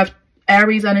 So we have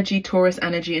Aries energy, Taurus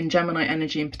energy, and Gemini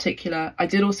energy in particular. I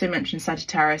did also mention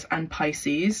Sagittarius and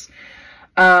Pisces.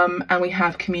 And we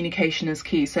have communication as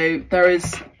key. So there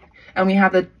is, and we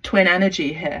have the twin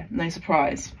energy here, no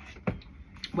surprise,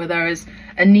 where there is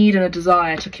a need and a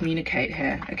desire to communicate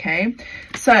here. Okay,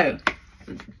 so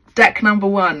deck number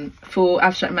 1 for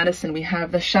abstract medicine, we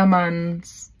have the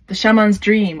shaman's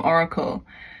dream oracle.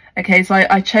 Okay, so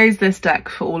I chose this deck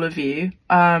for all of you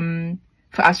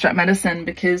for abstract medicine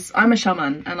because I'm a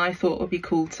shaman, and I thought it would be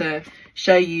cool to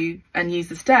show you and use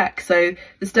this deck. So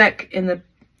this deck in the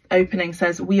opening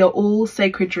says, we are all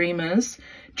sacred dreamers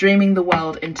dreaming the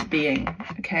world into being.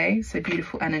 Okay, so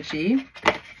beautiful energy.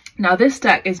 Now this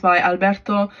deck is by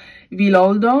Alberto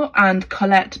Villoldo and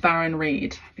Colette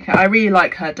Baron-Reid. Okay, I really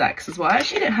like her decks as well. I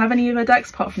actually didn't have any of her decks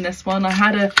apart from this one. I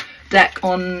had a deck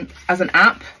on as an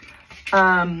app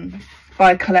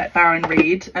by Colette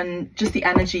Baron-Reid, and just the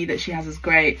energy that she has is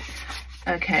great.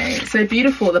 Okay, so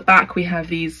beautiful. At the back we have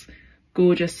these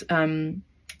gorgeous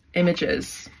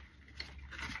images.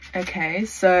 Okay,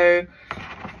 so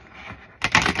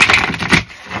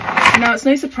now it's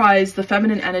no surprise the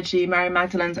feminine energy, Mary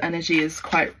Magdalene's energy, is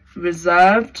quite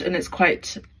reserved, and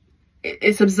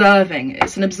it's observing.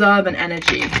 It's an observant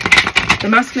energy. The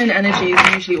masculine energy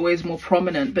is usually always more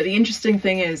prominent, but the interesting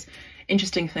thing is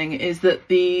that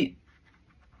the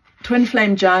twin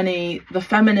flame journey, the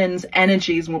feminine's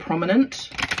energy is more prominent.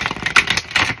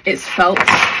 It's felt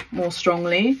more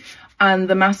strongly, and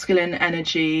the masculine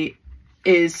energy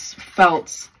is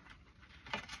felt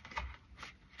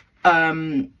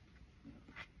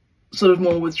sort of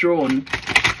more withdrawn,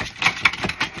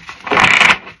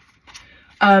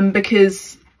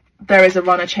 because there is a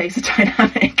runner chaser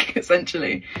dynamic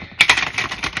essentially.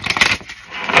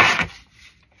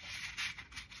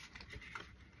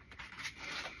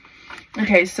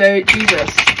 Okay, so Jesus,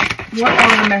 what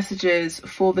are the messages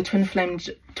for the twin flames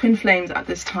at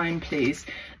this time, please?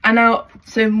 And now,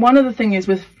 so one of the things is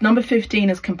with number 15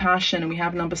 is compassion, and we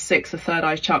have number 6, the third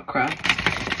eye chakra.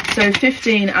 So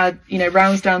 15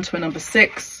 rounds down to a number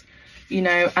 6, you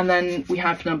know, and then we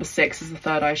have number 6 as the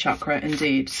third eye chakra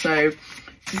indeed. So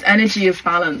this energy of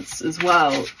balance as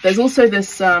well. There's also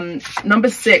this number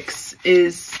 6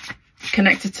 is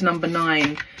connected to number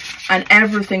 9, and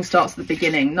everything starts at the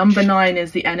beginning. Number 9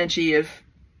 is the energy of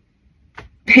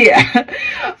here,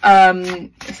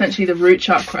 essentially the root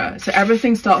chakra. So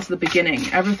everything starts at the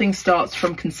beginning. Everything starts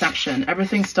from conception.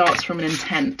 Everything starts from an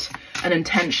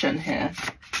intention here.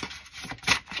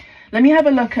 Let me have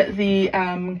a look at the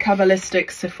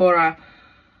Kabbalistic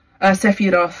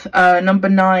Sephiroth. Number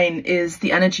 9 is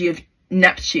the energy of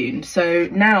Neptune. So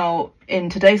now in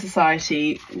today's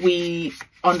society, we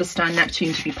understand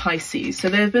Neptune to be Pisces. So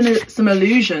there have been some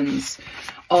illusions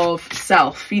of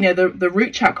self. You know, the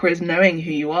root chakra is knowing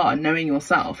who you are, knowing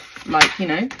yourself, like, you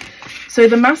know. So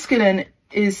the masculine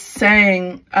is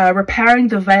saying repairing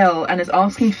the veil, and is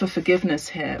asking for forgiveness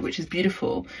here, which is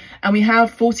beautiful. And we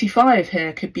have 45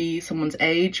 here, could be someone's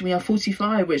age. We have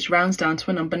 45, which rounds down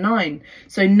to a number 9.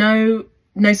 So no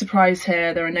surprise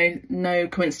here. There are no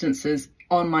coincidences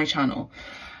on my channel.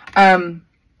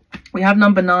 We have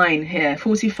number 9 here,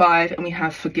 45, and we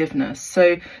have forgiveness.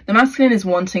 So the masculine is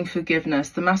wanting forgiveness.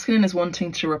 The masculine is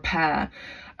wanting to repair.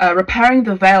 Repairing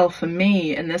the veil for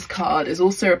me in this card is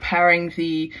also repairing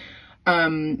the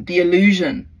the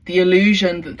illusion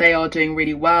that they are doing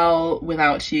really well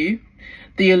without you,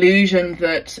 the illusion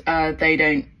that they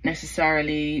don't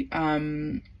necessarily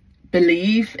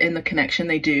believe in the connection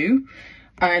they do,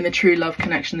 in the true love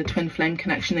connection, the twin flame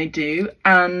connection they do,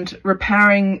 and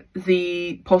repairing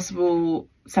the possible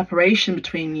separation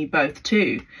between you both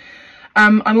too.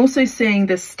 I'm also seeing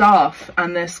this staff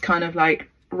and this kind of like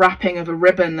wrapping of a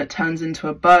ribbon that turns into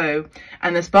a bow,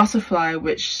 and this butterfly,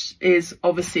 which is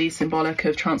obviously symbolic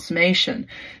of transformation.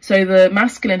 So the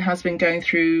masculine has been going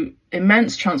through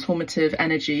immense transformative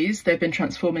energies. They've been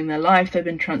transforming their life. They've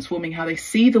been transforming how they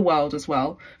see the world as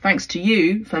well. Thanks to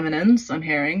you, feminines, I'm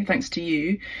hearing, thanks to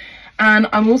you. And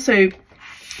I'm also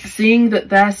seeing that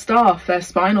their staff, their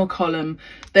spinal column,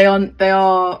 they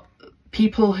are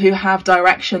people who have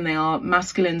direction. They are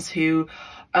masculines who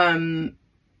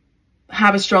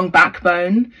have a strong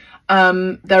backbone.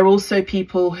 They're also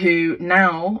people who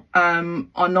now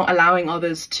are not allowing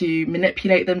others to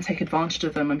manipulate them, take advantage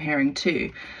of them, I'm hearing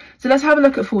too. So let's have a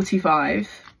look at 45.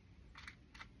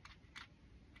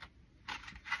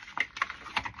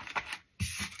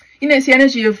 You know, it's the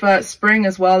energy of spring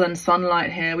as well, and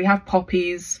sunlight here. We have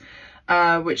poppies,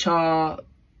 which are,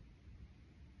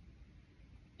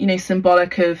 you know,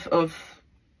 symbolic of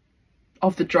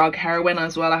the drug heroin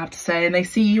as well, I have to say. And they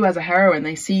see you as a heroine.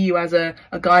 They see you as a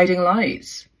guiding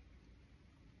light.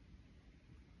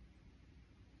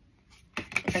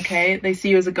 Okay, they see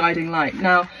you as a guiding light.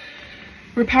 Now,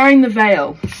 repairing the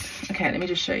veil. Okay, let me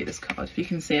just show you this card if you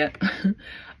can see it.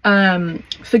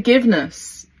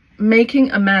 Forgiveness,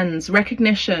 making amends,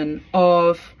 recognition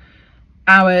of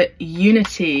our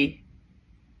unity.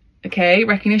 Okay,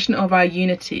 recognition of our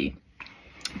unity.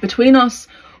 Between us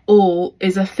all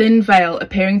is a thin veil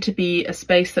appearing to be a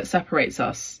space that separates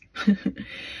us.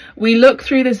 We look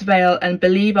through this veil and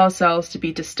believe ourselves to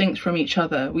be distinct from each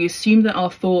other. We assume that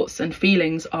our thoughts and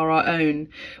feelings are our own.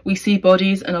 We see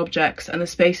bodies and objects and the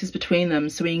spaces between them,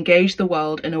 so we engage the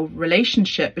world in a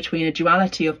relationship between a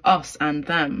duality of us and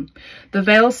them. The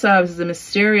veil serves as a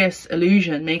mysterious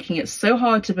illusion, making it so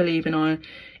hard to believe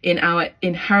in our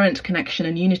inherent connection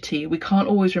and unity. We can't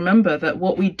always remember that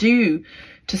what we do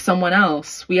to someone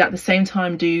else, we at the same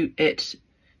time do it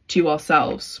to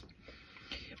ourselves.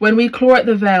 When we claw at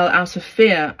the veil out of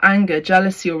fear, anger,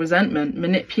 jealousy or resentment,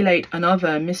 manipulate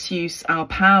another, misuse our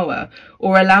power,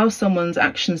 or allow someone's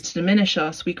actions to diminish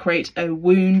us, we create a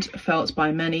wound felt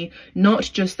by many, not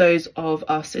just those of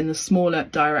us in the smaller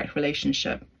direct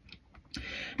relationship.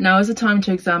 Now is the time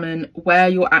to examine where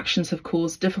your actions have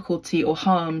caused difficulty or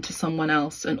harm to someone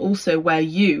else, and also where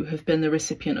you have been the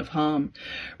recipient of harm.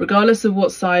 Regardless of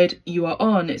what side you are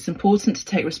on, it's important to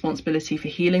take responsibility for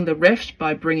healing the rift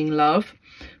by bringing love,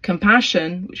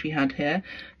 compassion, which we had here,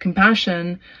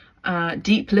 compassion,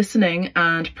 deep listening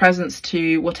and presence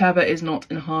to whatever is not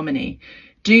in harmony.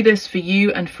 Do this for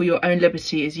you and for your own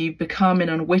liberty as you become an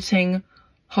unwitting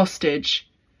hostage.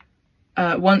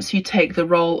 Once you take the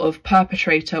role of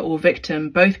perpetrator or victim,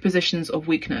 both positions of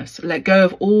weakness, let go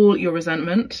of all your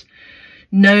resentment,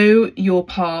 know your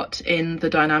part in the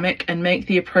dynamic and make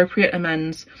the appropriate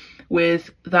amends with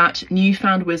that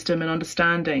newfound wisdom and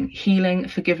understanding. Healing,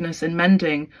 forgiveness and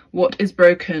mending what is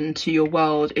broken to your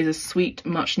world is a sweet,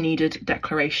 much needed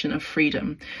declaration of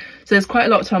freedom. So there's quite a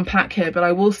lot to unpack here, but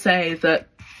I will say that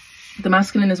the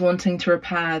masculine is wanting to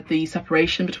repair the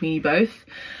separation between you both.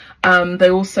 They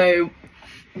also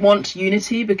want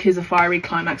unity because a fiery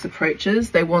climax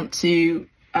approaches. They want to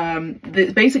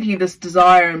basically this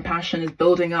desire and passion is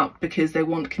building up because they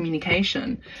want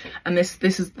communication, and this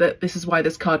is why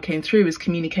this card came through, is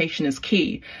communication is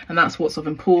key, and that's what's of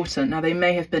important. Now they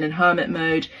may have been in hermit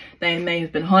mode, they may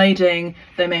have been hiding,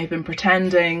 they may have been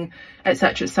pretending,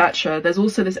 etc, etc. There's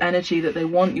also this energy that they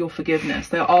want your forgiveness.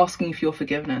 They're asking for your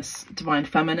forgiveness, divine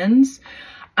feminines,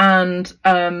 and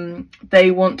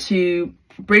they want to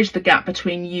bridge the gap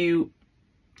between you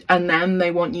and them.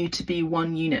 They want you to be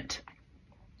one unit.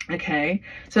 Okay,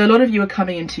 so a lot of you are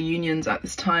coming into unions at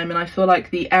this time, and I feel like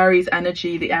the Aries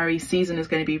energy, the Aries season is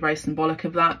going to be very symbolic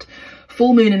of that.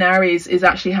 Full moon in Aries is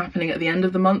actually happening at the end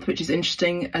of the month, which is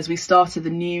interesting, as we started the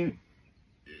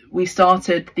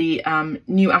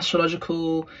new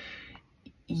astrological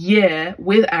year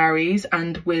with Aries,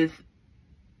 and with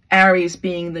Aries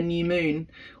being the new moon.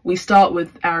 We start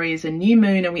with Aries in new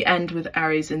moon and we end with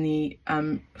Aries in the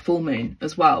full moon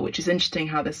as well, which is interesting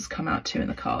how this has come out too in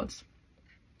the cards.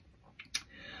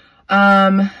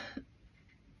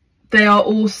 They are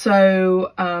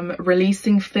also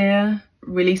releasing fear,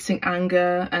 releasing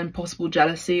anger and possible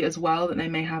jealousy as well that they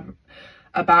may have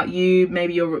about you.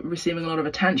 Maybe you're receiving a lot of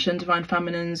attention, Divine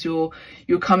Feminines. You're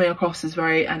coming across as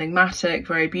very enigmatic,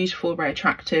 very beautiful, very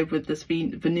attractive with this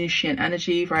Venusian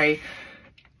energy, very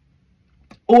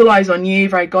all eyes on you,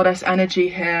 very goddess energy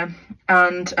here.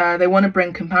 And they want to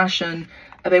bring compassion.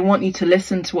 They want you to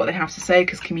listen to what they have to say,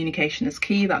 because communication is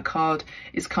key. That card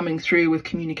is coming through with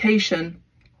communication.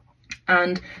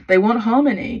 And they want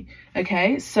harmony.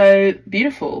 Okay, so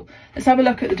beautiful. Let's have a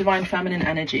look at the Divine Feminine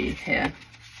energy here.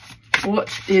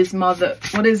 What is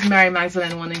Mary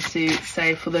Magdalene wanting to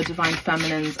say for the Divine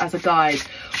Feminines as a guide?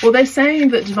 Well, they're saying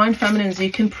that Divine Feminines,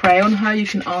 you can pray on her, you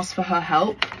can ask for her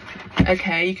help.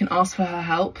 Okay, you can ask for her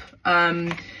help,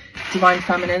 Divine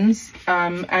Feminines,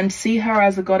 and see her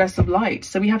as a goddess of light.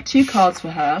 So we have 2 cards for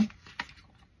her.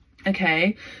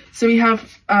 Okay, so we have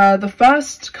the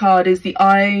first card is the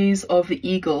Eyes of the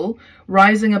Eagle,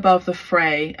 rising above the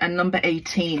fray, and number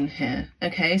 18 here.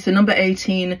 Okay, so number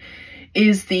 18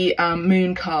 is the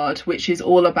Moon card, which is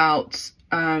all about,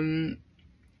 you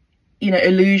know,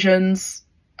 illusions,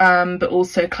 but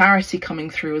also clarity coming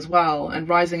through as well, and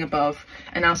rising above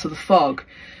and out of the fog.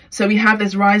 So we have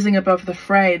this rising above the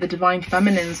fray. The Divine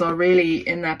Feminines are really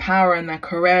in their power and their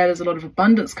career. There's a lot of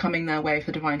abundance coming their way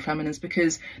for Divine Feminines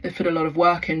because they've put a lot of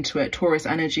work into it. Taurus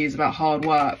energy is about hard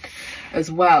work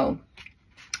as well.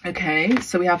 Okay,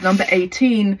 so we have number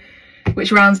 18,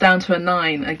 which rounds down to a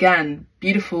 9. Again,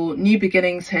 beautiful new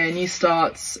beginnings here, new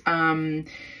starts, air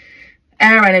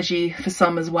energy for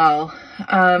some as well.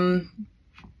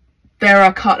 There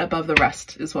are cut above the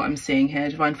rest is what I'm seeing here,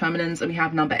 Divine Feminines. And we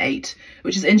have number 8,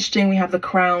 which is interesting. We have the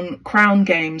crown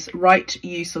games, right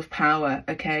use of power.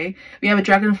 Okay, we have a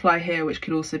dragonfly here, which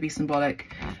could also be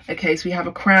symbolic. Okay, so we have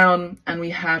a crown, and we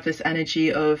have this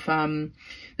energy of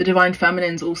the Divine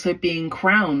Feminines also being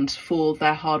crowned for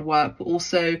their hard work, but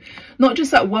also not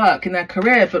just at work in their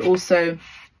career, but also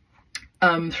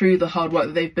through the hard work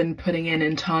that they've been putting in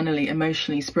internally,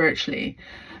 emotionally, spiritually.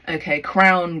 Okay,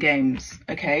 crown games.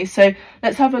 Okay, so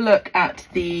let's have a look at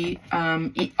the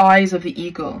Eyes of the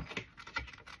Eagle,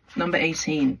 number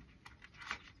 18.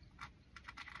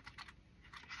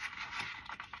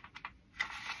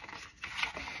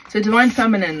 So Divine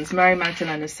Feminines, Mary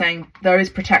Magdalene is saying there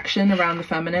is protection around the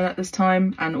feminine at this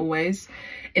time and always.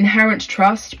 Inherent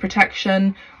trust,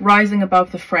 protection, rising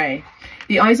above the fray.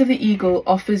 The Eyes of the Eagle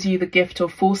offers you the gift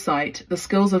of foresight, the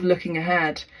skills of looking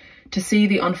ahead, to see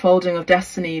the unfolding of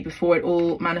destiny before it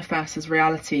all manifests as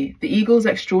reality. The eagle's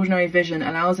extraordinary vision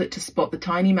allows it to spot the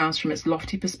tiny mouse from its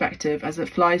lofty perspective as it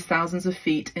flies thousands of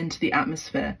feet into the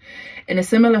atmosphere. In a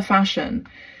similar fashion,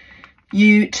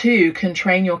 you too can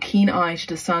train your keen eye to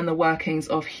discern the workings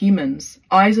of humans.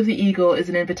 Eyes of the Eagle is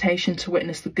an invitation to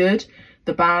witness the good,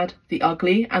 the bad, the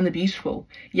ugly, and the beautiful,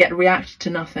 yet react to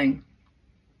nothing.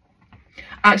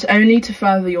 Act only to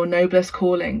further your noblest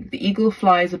calling. The eagle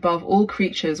flies above all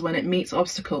creatures when it meets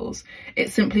obstacles.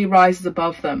 It simply rises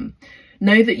above them.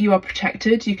 Know that you are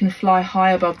protected. You can fly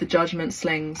high above the judgment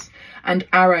slings and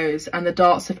arrows and the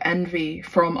darts of envy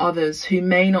from others who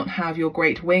may not have your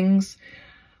great wings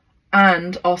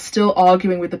and are still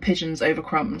arguing with the pigeons over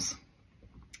crumbs.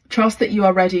 Trust that you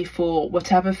are ready for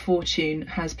whatever fortune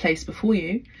has placed before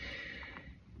you.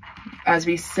 As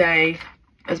we said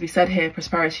here,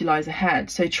 prosperity lies ahead.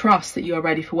 So trust that you are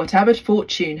ready for whatever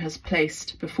fortune has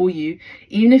placed before you,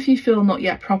 even if you feel not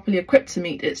yet properly equipped to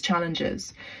meet its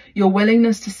challenges. Your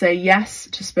willingness to say yes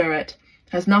to spirit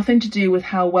has nothing to do with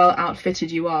how well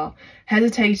outfitted you are.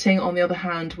 Hesitating, on the other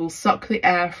hand, will suck the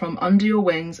air from under your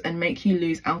wings and make you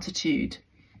lose altitude.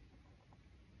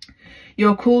 You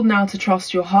are called now to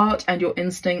trust your heart and your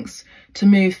instincts, to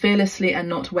move fearlessly and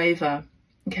not waver.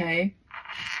 Okay?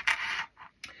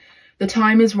 The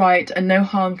time is right and no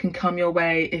harm can come your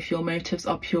way if your motives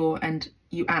are pure and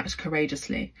you act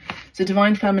courageously. So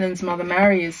Divine Feminine's Mother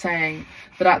Mary is saying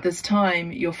that at this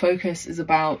time, your focus is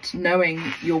about knowing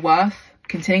your worth,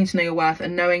 continuing to know your worth,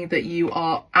 and knowing that you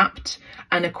are apt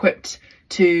and equipped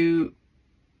to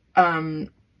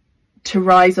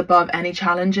rise above any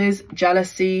challenges,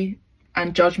 jealousy,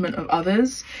 and judgment of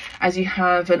others, as you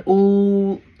have an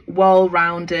all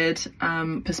well-rounded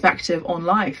perspective on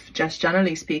life, just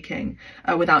generally speaking,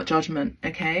 without judgment.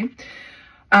 Okay,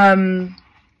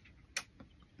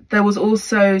 there was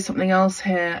also something else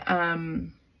here,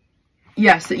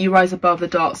 yes, that you rise above the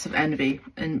darts of envy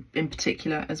in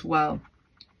particular as well.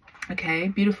 Okay,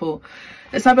 beautiful.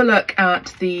 Let's have a look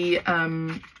at the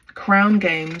crown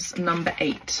games, number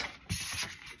 8.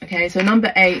 Okay, so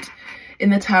number 8 in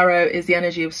the tarot is the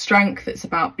energy of strength. It's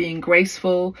about being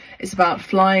graceful. It's about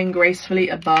flying gracefully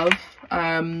above,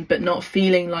 but not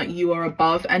feeling like you are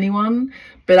above anyone,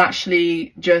 but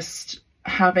actually just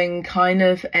having kind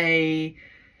of a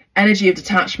energy of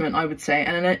detachment, I would say,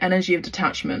 and an energy of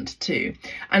detachment too.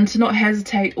 And to not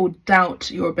hesitate or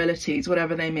doubt your abilities,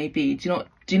 whatever they may be. Do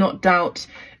not doubt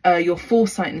your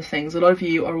foresight in things. A lot of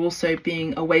you are also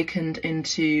being awakened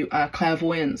into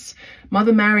clairvoyance.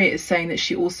 Mother Mary is saying that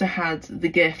she also had the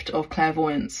gift of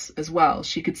clairvoyance as well.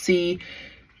 She could see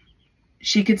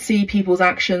people's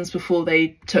actions before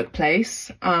they took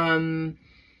place.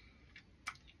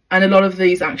 And a lot of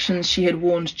these actions she had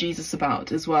warned Jesus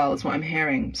about as well, is what I'm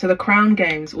hearing. So the crown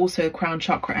games, also crown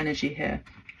chakra energy here.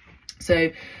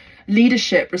 So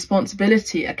leadership,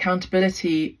 responsibility,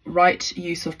 accountability, right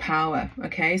use of power.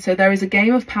 Okay, so there is a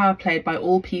game of power played by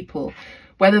all people,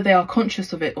 whether they are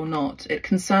conscious of it or not. It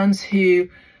concerns who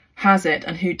has it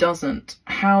and who doesn't,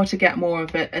 how to get more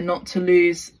of it and not to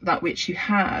lose that which you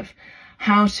have,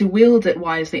 how to wield it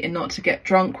wisely and not to get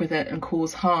drunk with it and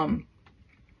cause harm.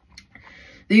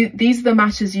 These are the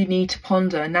matters you need to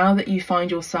ponder now that you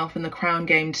find yourself in the crown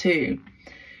game too.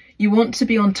 You want to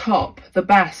be on top, the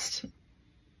best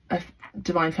of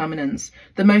divine feminines,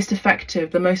 the most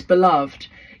effective, the most beloved.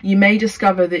 You may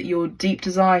discover that your deep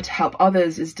desire to help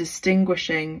others is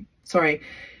disguising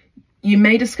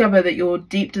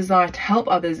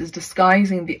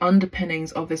the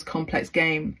underpinnings of this complex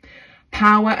game.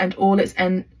 Power and all it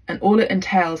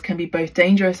entails can be both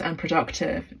dangerous and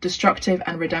productive, destructive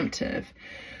and redemptive.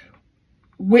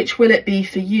 Which will it be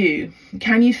for you?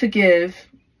 Can you forgive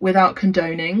without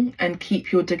condoning and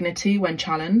keep your dignity when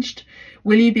challenged?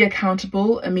 Will you be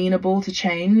accountable, amenable to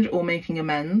change or making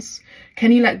amends?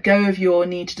 Can you let go of your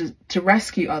need to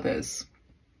rescue others?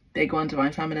 Big one,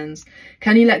 divine feminines.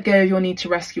 Can you let go of your need to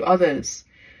rescue others?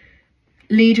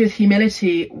 Lead with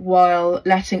humility while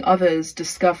letting others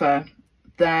discover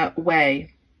their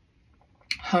way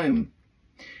home.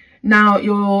 Now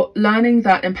you're learning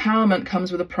that empowerment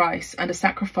comes with a price and a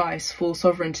sacrifice for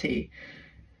sovereignty.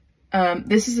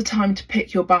 This is a time to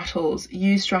pick your battles,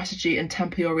 use strategy and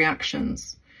temper your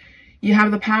reactions. You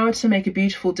have the power to make a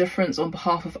beautiful difference on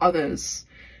behalf of others.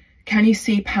 Can you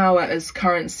see power as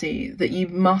currency that you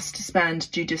must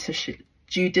spend judiciously?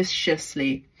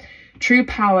 True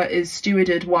power is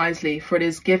stewarded wisely, for it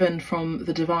is given from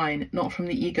the divine, not from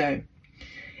the ego.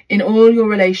 In all your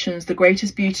relations, the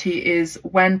greatest beauty is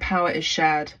when power is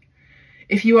shared.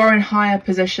 If you are in a higher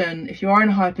position,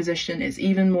 it's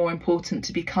even more important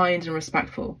to be kind and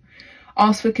respectful.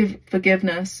 Ask for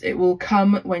forgiveness. It will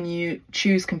come when you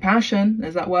choose compassion.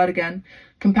 There's that word again.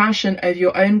 Compassion over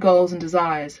your own goals and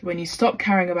desires. When you stop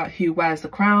caring about who wears the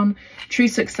crown, true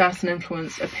success and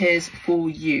influence appears for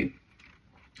you.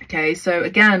 Okay, so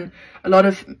again, a lot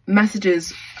of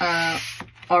messages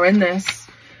are in this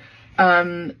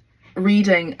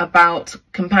reading about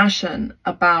compassion,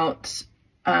 about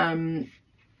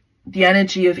the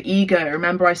energy of ego.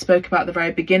 Remember, I spoke about the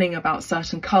very beginning about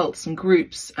certain cults and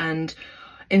groups and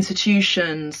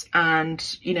institutions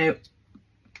and, you know,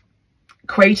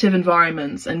 creative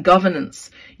environments and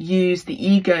governance use the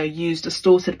ego, use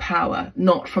distorted power,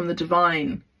 not from the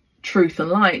divine truth and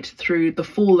light, through the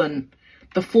fallen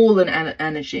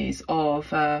energies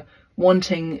of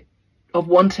wanting,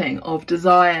 of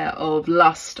desire, of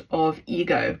lust, of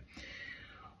ego,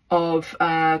 of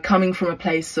coming from a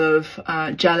place of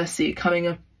jealousy,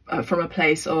 coming from a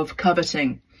place of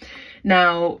coveting.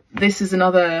 Now, this is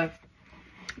another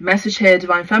message here,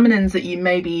 divine feminines, that you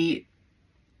may be,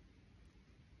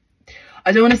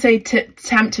 I don't want to say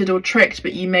tempted or tricked,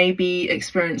 but you may be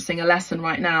experiencing a lesson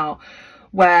right now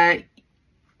where,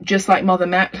 just like Mother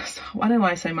Mary, why don't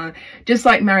I say Mother? Just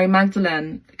like Mary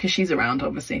Magdalene, because she's around,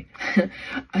 obviously.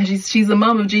 she's the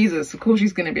mum of Jesus. Of course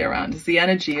she's going to be around. It's the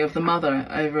energy of the mother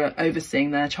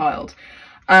overseeing their child.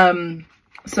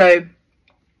 So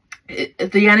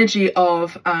the energy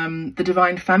of the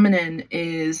divine feminine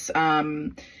is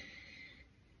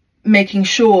making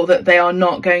sure that they are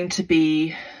not going to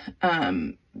be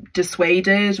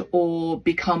dissuaded or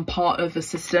become part of the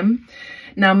system.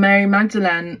 Now, Mary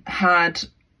Magdalene had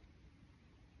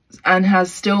and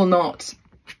has still not,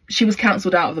 she was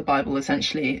cancelled out of the Bible,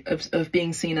 essentially, of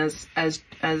being seen as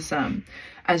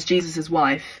Jesus's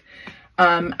wife.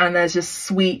 And there's this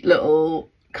sweet little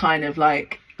kind of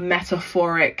like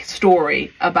metaphoric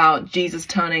story about Jesus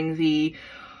turning the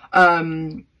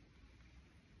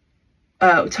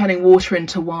turning water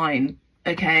into wine,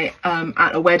 okay,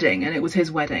 at a wedding, and it was his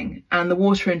wedding. And the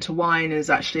water into wine is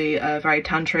actually a very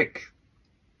tantric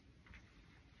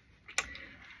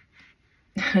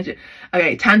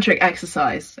tantric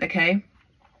exercise. Okay,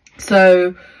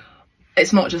 so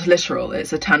it's not just literal,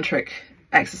 it's a tantric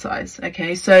exercise.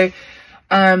 Okay, so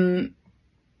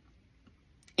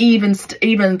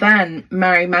even then,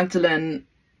 Mary Magdalene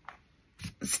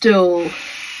still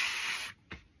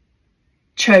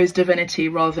chose divinity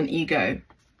rather than ego,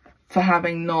 for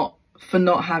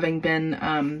not having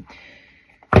been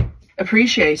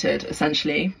appreciated,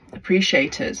 essentially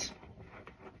appreciated.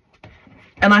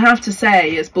 And I have to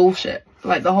say, it's bullshit.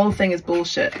 Like, the whole thing is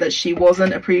bullshit, that she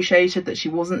wasn't appreciated, that she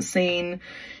wasn't seen.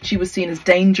 She was seen as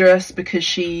dangerous because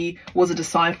she was a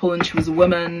disciple and she was a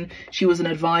woman. She was an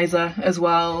advisor as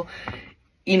well.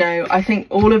 You know, I think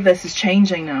all of this is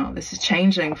changing now. This is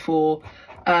changing for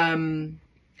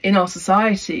in our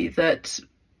society, that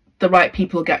the right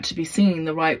people get to be seen,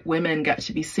 the right women get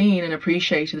to be seen and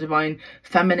appreciated, the divine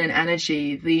feminine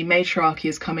energy. The matriarchy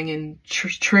is coming in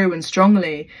true and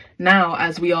strongly now,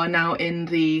 as we are now in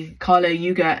the Kali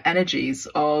Yuga energies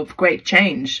of great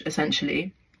change,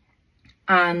 essentially.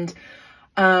 And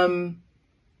the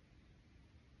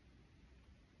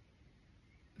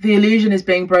illusion is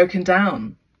being broken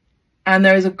down. And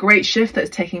there is a great shift that's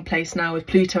taking place now with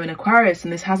Pluto in Aquarius,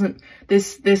 and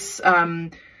this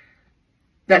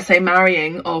let's say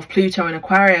marrying of Pluto and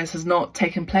Aquarius has not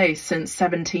taken place since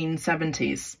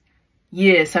 1770s,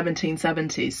 year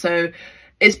 1770s. So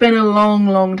it's been a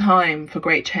long time for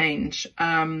great change.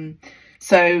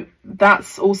 So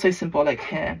that's also symbolic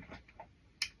here.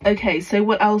 Okay, so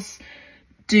what else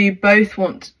do you both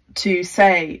want to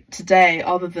say today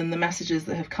other than the messages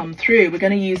that have come through? We're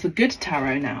going to use the Good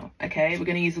Tarot now. Okay, we're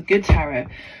going to use the Good Tarot.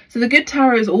 So the Good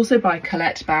Tarot is also by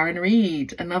Colette Baron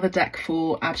Reid, another deck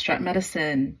for abstract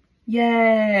medicine.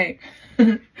 Yay!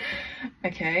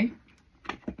 Okay.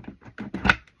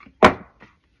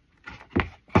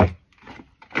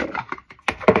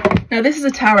 Now this is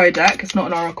a tarot deck. It's not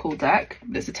an oracle deck.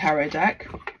 It's a tarot deck.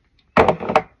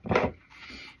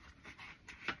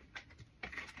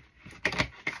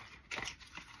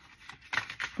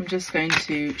 I'm just going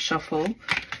to shuffle.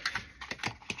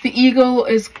 The eagle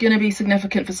is going to be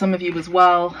significant for some of you as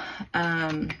well.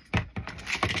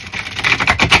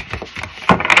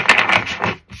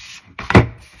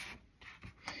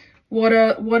 What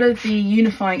are the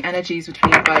unifying energies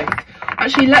between both?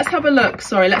 Actually, let's have a look.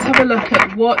 Sorry, let's have a look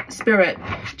at what spirit,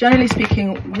 generally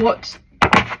speaking,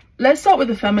 let's start with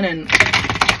the feminine.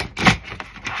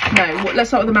 No, let's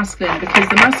start with the masculine, because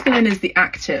the masculine is the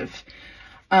active.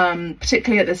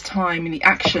 Particularly at this time, in the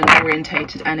action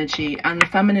orientated energy, and the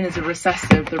feminine is a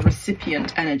recessive, the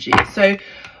recipient energy. So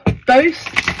both,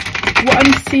 what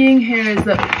I'm seeing here is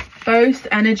that both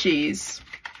energies,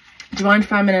 divine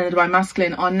feminine and divine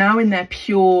masculine, are now in their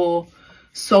pure,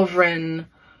 sovereign,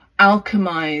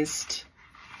 alchemized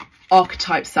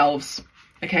archetype selves.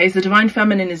 Okay, so divine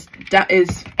feminine is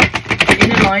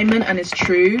in alignment and is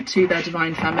true to their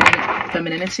divine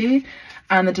femininity,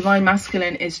 and the divine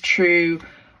masculine is true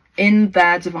in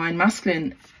their divine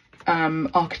masculine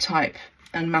archetype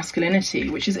and masculinity,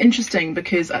 which is interesting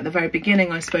because at the very beginning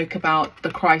I spoke about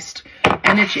the Christ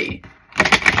energy.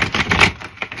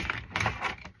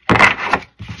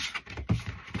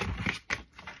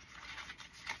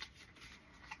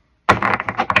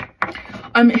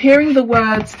 I'm hearing the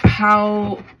words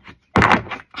how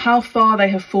far they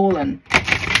have fallen.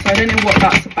 So I don't know what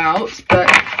that's about, but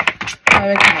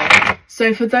okay.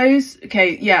 So for those,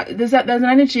 okay, yeah, there's an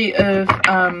energy of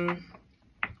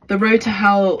the road to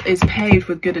hell is paved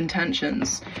with good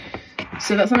intentions.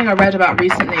 So that's something I read about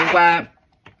recently, where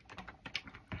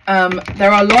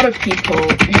there are a lot of people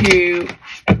who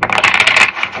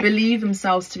believe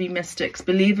themselves to be mystics,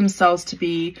 believe themselves to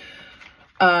be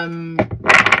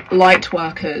light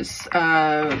workers,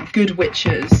 good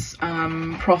witches,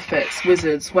 prophets,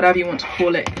 wizards, whatever you want to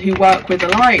call it, who work with the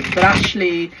light, but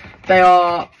actually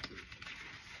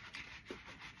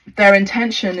their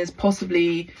intention is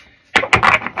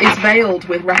veiled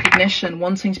with recognition,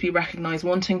 wanting to be recognized,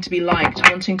 wanting to be liked,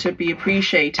 wanting to be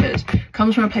appreciated,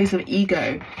 comes from a place of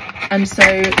ego. And so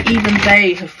even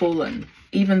they have fallen,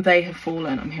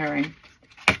 I'm hearing.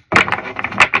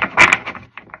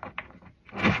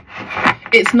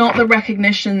 It's not the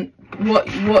recognition, what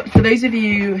for those of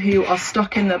you who are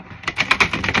stuck in the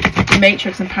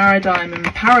matrix and paradigm and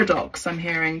paradox, I'm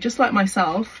hearing, just like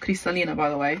myself, Cristallina, by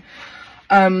the way,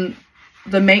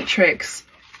 the matrix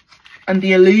and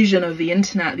the illusion of the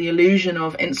internet, the illusion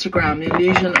of Instagram, the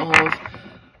illusion of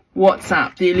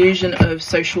WhatsApp, the illusion of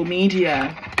social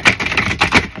media.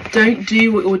 Don't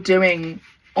do what you're doing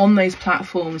on those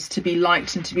platforms to be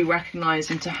liked and to be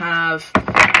recognized and to have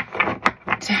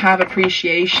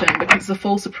appreciation, because it's a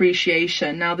false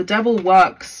appreciation. Now the devil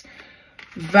works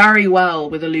very well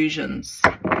with illusions,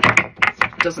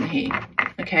 doesn't he?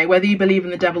 Okay, whether you believe in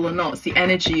the devil or not, it's the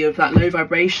energy of that low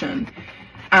vibration,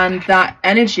 and that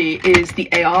energy is the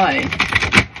AI.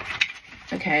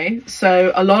 Okay,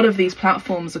 so a lot of these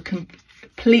platforms are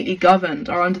completely governed,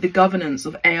 are under the governance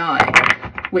of AI,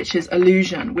 which is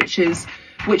illusion, which is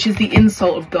the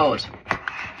insult of God.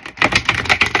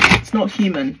 It's not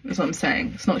human, is what I'm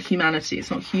saying. It's not humanity.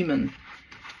 It's not human.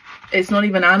 It's not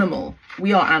even animal.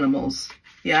 We are animals.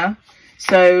 Yeah.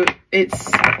 So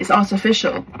it's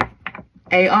artificial.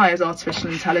 AI is artificial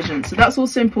intelligence. So that's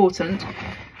also important.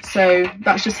 So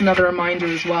that's just another reminder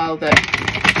as well that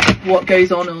what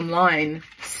goes on online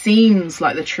seems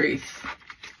like the truth,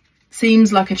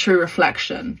 seems like a true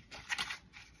reflection,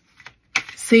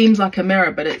 seems like a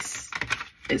mirror, but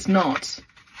it's not.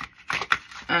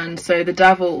 And so the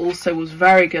devil also was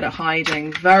very good at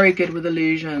hiding, very good with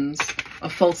illusions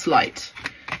of false light.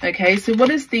 Okay, so what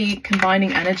is the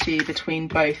combining energy between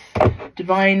both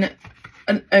divine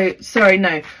what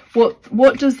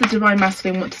does the divine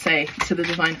masculine want to say to the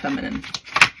divine feminine?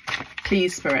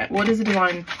 Please, spirit, what does the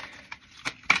divine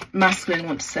masculine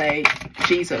want to say?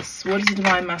 Jesus, what does the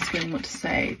divine masculine want to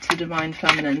say to the divine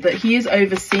feminine? That he is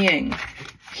overseeing,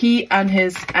 he and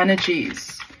his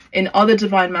energies in other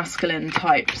divine masculine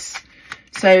types.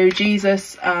 So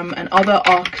Jesus and other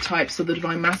archetypes of the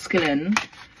divine masculine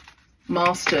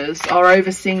masters are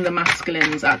overseeing the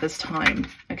masculines at this time.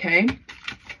 Okay.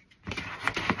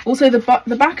 Also,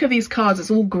 the back of these cards is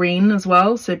all green as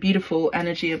well, so beautiful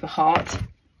energy of the heart.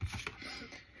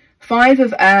 5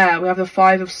 of air, we have the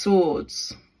 5 of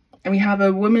swords, and we have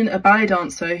a woman, a ballet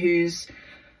dancer, who's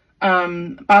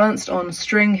balanced on a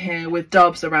string here with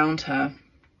doves around her.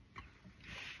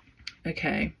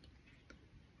 Okay.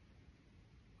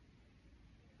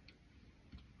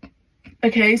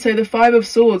 Okay, so the 5 of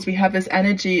swords, we have this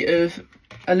energy of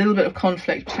a little bit of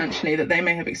conflict potentially that they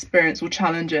may have experienced, or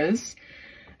challenges.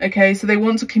 Okay, so they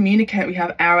want to communicate. We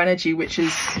have air energy, which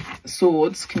is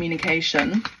swords,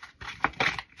 communication.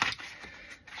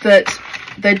 That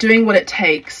they're doing what it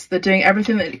takes. They're doing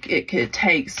everything that it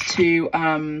takes to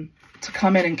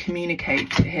come in and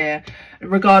communicate here,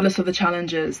 regardless of the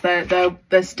challenges. They're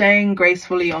staying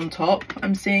gracefully on top,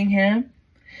 I'm seeing here.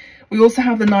 We also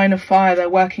have the 9 of fire. They're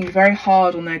working very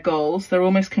hard on their goals. They're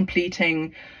almost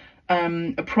completing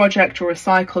a project or a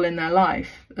cycle in their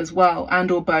life as well,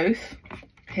 and or both.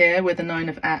 Here with the 9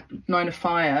 of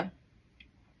fire,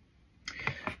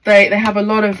 they have a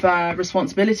lot of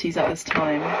responsibilities at this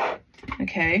time.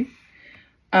 Okay,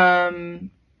 and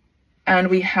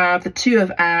we have the 2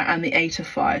 of air and the 8 of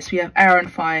fire. So we have air and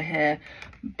fire here,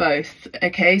 both.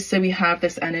 Okay, so we have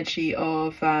this energy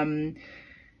of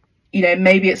you know,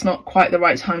 maybe it's not quite the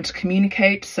right time to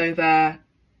communicate, so they're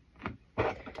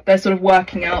sort of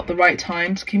working out the right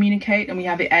time to communicate. And we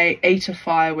have the 8 of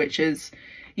fire, which is,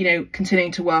 you know,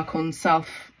 continuing to work on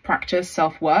self-practice,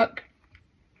 self-work.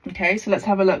 Okay, so let's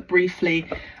have a look briefly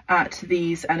at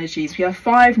these energies. We have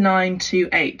 5, 9, 2,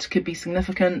 8 could be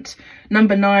significant.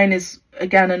 Number 9 is,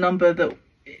 again, a number that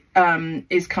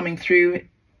is coming through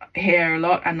here a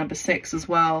lot, and number 6 as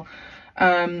well.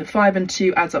 5 and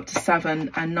 2 adds up to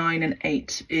 7, and 9 and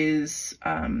 8 is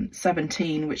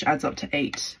 17, which adds up to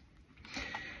 8.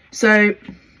 So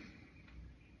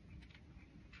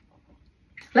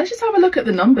let's just have a look at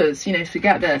the numbers, you know,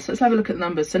 forget this. Let's have a look at the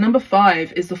numbers. So number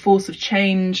 5 is the force of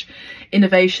change,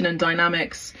 innovation and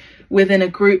dynamics within a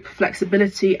group,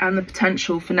 flexibility and the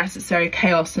potential for necessary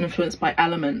chaos and influenced by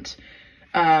element,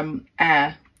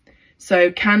 air.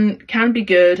 So can be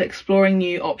good. Exploring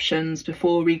new options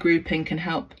before regrouping can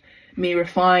help me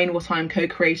refine what I'm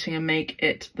co-creating and make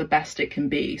it the best it can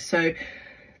be. So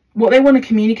what they want to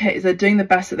communicate is they're doing the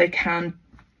best that they can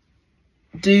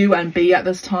do and be at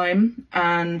this time,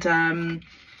 and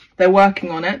they're working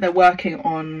on it. They're working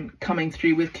on coming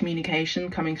through with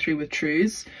communication, coming through with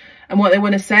truths. And what they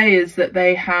want to say is that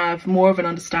they have more of an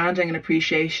understanding and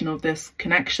appreciation of this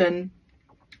connection.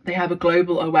 They have a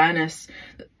global awareness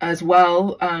as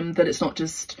well, that it's not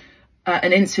just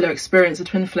an insular experience. A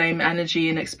twin flame energy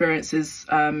and experience is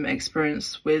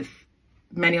experienced with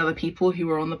many other people who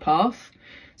are on the path.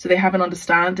 So they have an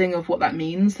understanding of what that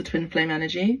means, the twin flame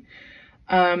energy.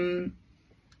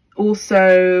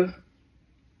 Also,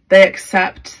 they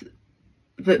accept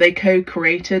that they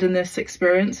co-created in this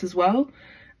experience as well,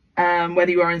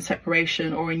 whether you are in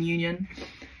separation or in union,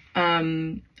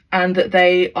 and that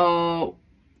they are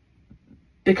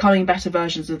becoming better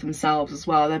versions of themselves as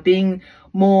well. They're being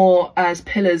more as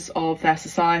pillars of their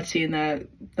society and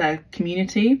their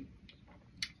community,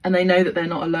 and they know that they're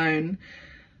not alone.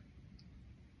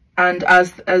 And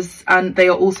and they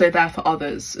are also there for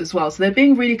others as well. So they're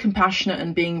being really compassionate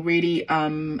and being really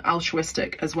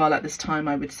altruistic as well at this time,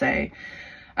 I would say.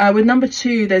 With number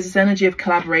 2, there's this energy of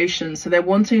collaboration. So they're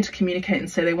wanting to communicate and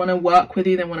say they want to work with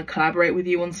you, they want to collaborate with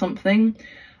you on something.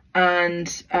 And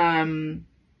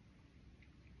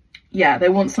yeah, they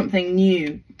want something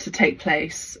new to take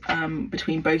place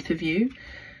between both of you.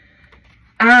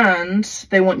 And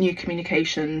they want new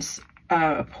communications,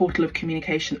 a portal of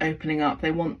communication opening up.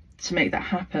 They want to make that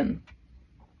happen.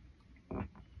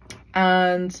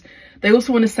 And they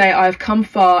also want to say, I've come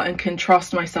far and can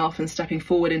trust myself in stepping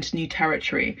forward into new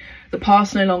territory. The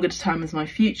past no longer determines my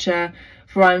future,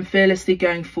 for I am fearlessly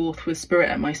going forth with spirit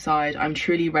at my side. I'm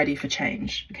truly ready for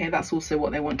change. Okay, that's also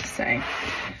what they want to say.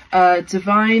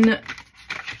 Divine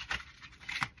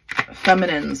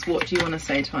Feminines, what do you want to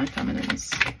say, Divine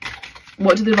Feminines?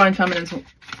 What do the Divine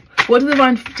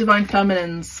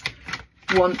Feminines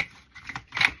want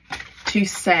to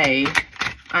say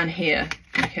and hear?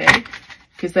 Okay,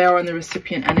 because they are on the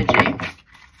recipient energy.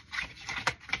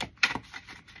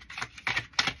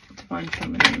 Divine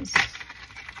Feminines.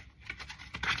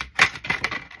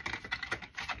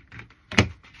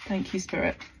 Thank you,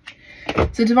 Spirit.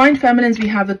 So Divine Feminines, we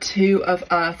have the Two of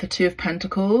Earth, the Two of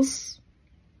Pentacles,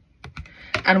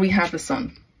 and we have the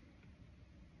Sun.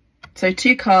 So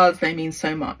 2 cards, they mean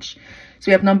so much. So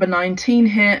we have number 19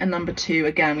 here and number 2.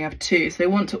 Again, we have 2. So they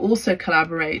want to also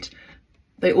collaborate.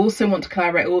 They also want to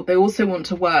collaborate. They also want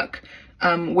to work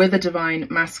with a Divine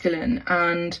Masculine.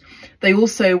 And they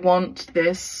also want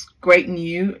this great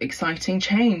new exciting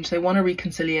change. They want a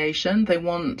reconciliation. They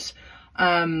want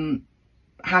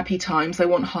happy times. They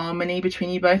want harmony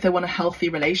between you both. They want a healthy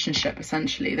relationship,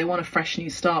 essentially. They want a fresh new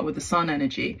start with the Sun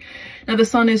energy. Now, the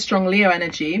Sun is strong Leo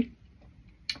energy.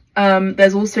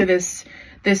 There's also this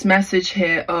message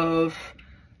here of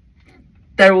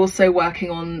they're also working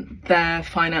on their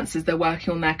finances. They're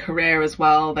working on their career as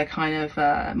well. They're kind of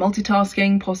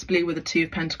multitasking, possibly with the Two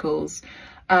of Pentacles.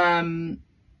 I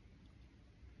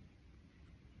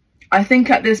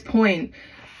think at this point,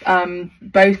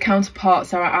 both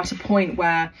counterparts are at a point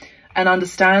where an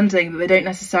understanding that they don't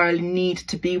necessarily need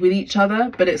to be with each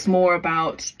other, but it's more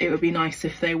about it would be nice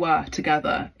if they were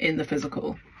together in the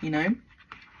physical, you know.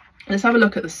 Let's have a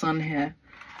look at the Sun here.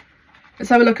 Let's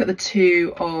have a look at the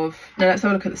let's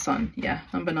have a look at the Sun. Yeah,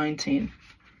 number 19,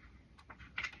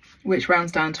 which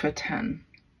rounds down to a 10.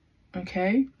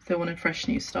 Okay, they want a fresh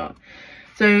new start.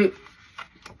 So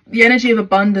the energy of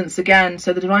abundance again.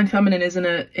 So the Divine Feminine is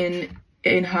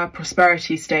in her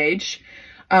prosperity stage.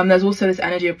 There's also this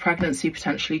energy of pregnancy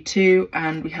potentially too,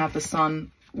 and we have the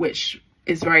Sun, which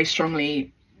is very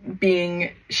strongly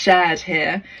being shared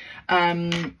here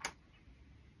in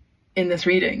this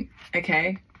reading.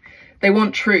 Okay, they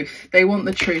want truth. They want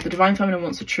the truth. The Divine Feminine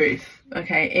wants the truth,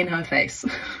 okay, in her face.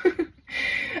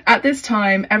 At this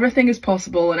time, everything is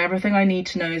possible and everything I need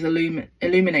to know is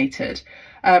illuminated.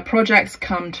 Projects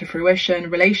come to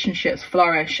fruition, relationships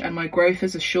flourish, and my growth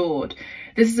is assured.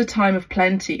 This is a time of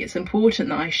plenty. It's important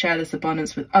that I share this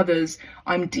abundance with others.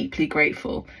 I'm deeply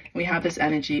grateful. We have this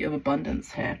energy of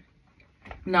abundance here.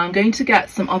 Now I'm going to get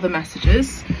some other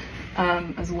messages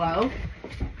as well.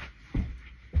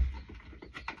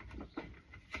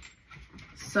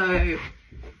 So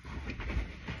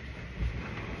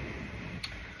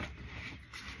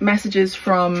messages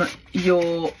from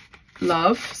your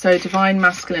love. So Divine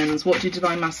Masculines, what do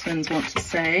Divine Masculines want to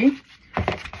say?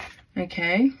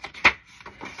 Okay,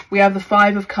 we have the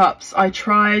 5 of Cups. Or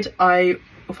 5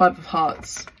 of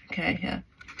Hearts. Okay, here.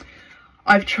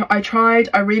 I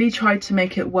really tried to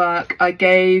make it work. I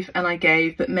gave and I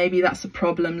gave, but maybe that's a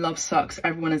problem. Love sucks.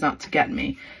 Everyone is out to get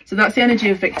me. So that's the energy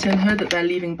of victimhood that they're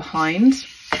leaving behind.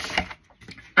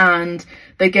 And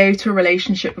they gave to a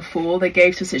relationship before. They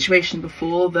gave to a situation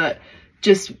before that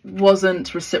just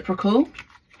wasn't reciprocal.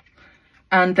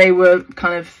 And they were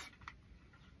kind of,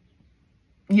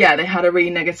 yeah, they had a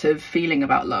really negative feeling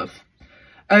about love.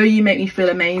 Oh, you make me feel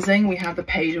amazing. We have the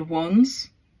Page of Wands.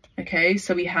 Okay,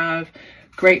 so we have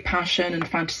great passion and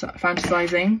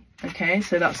fantasizing. Okay,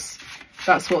 so that's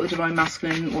what the Divine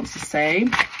Masculine wants to say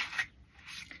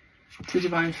to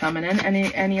Divine Feminine.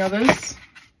 Any others?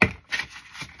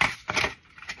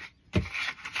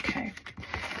 Okay,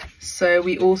 so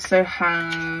we also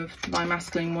have Divine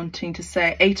Masculine wanting to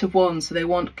say 8 of Wands. So they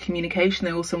want communication.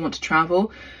 They also want to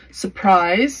travel.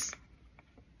 Surprise.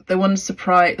 They want to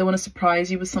surprise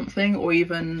you with something, or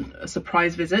even a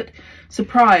surprise visit.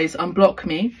 Surprise, unblock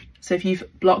me. So if you've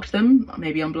blocked them,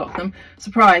 maybe unblock them.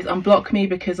 Surprise, unblock me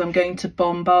because I'm going to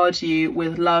bombard you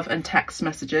with love and text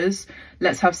messages.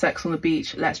 Let's have sex on the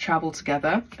beach. Let's travel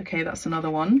together. Okay, that's another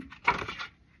one.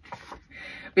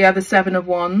 We have the 7 of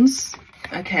Wands.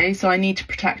 Okay, so I need to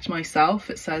protect myself,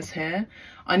 it says here.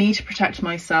 I need to protect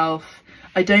myself.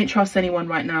 I don't trust anyone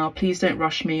right now. Please don't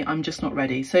rush me. I'm just not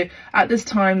ready. So at this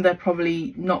time, they're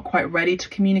probably not quite ready to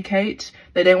communicate.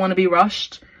 They don't want to be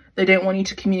rushed. They don't want you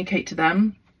to communicate to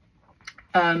them.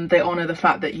 They honor the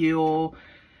fact that you're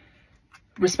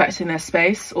respecting their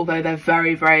space, although they're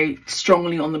very, very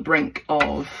strongly on the brink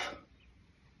of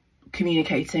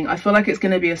communicating. I feel like it's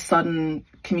going to be a sudden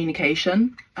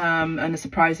communication, and a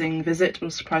surprising visit or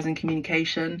surprising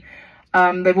communication.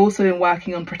 They've also been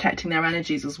working on protecting their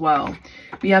energies as well.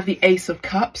 We have the Ace of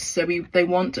Cups, so they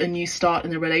want a new start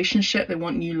in the relationship. They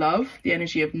want new love, the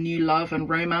energy of new love and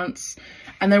romance.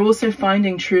 And they're also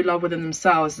finding true love within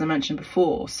themselves, as I mentioned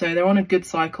before. So they're on a good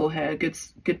cycle here,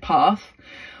 good path.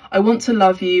 I want to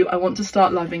love you. I want to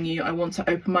start loving you. I want to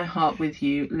open my heart with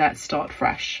you. Let's start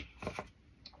fresh.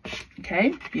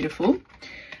 Okay, beautiful.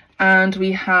 And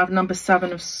we have number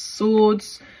 7 of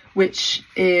Swords, which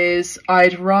is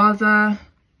I'd rather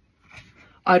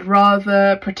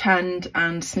pretend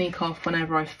and sneak off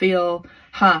whenever I feel.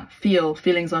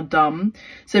 Feelings are dumb.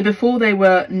 So before they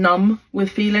were numb with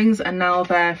feelings, and now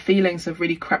their feelings have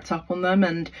really crept up on them,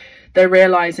 and they're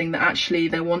realizing that actually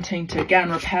they're wanting to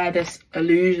again repair this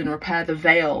illusion, repair the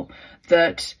veil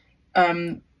that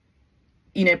you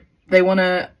know, they want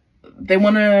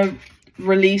to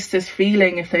release this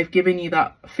feeling. If they've given you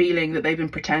that feeling that they've been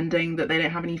pretending that they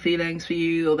don't have any feelings for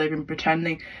you, or they've been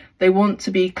pretending, they want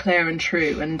to be clear and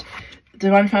true. And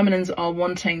Divine Feminines are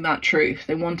wanting that truth,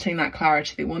 they're wanting that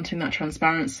clarity, they're wanting that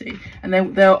transparency, and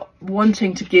they're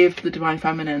wanting to give the Divine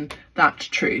Feminine that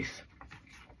truth.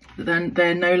 Then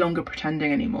they're no longer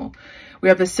pretending anymore. We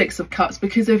have the 6 of Cups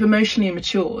because they've emotionally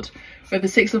matured. We have the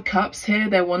 6 of Cups here.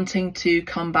 They're wanting to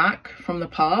come back from the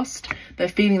past. They're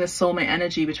feeling the soulmate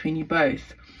energy between you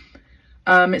both.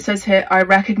 It says here, I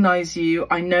recognize you,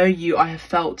 I know you, I have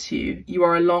felt you. You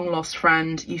are a long lost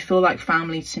friend. You feel like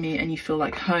family to me, and you feel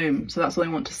like home. So that's what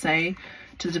I want to say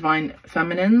to the Divine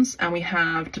Feminines. And we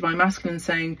have Divine Masculine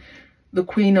saying, the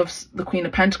Queen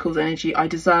of Pentacles energy, I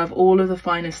deserve all of the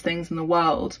finest things in the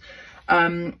world.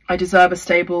 I deserve a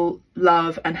stable,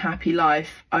 love and happy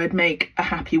life. I would make a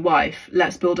happy wife.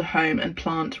 Let's build a home and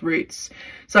plant roots.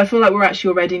 So I feel like we're actually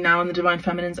already now in the Divine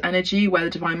Feminine's energy, where the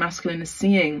Divine Masculine is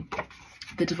seeing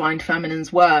the Divine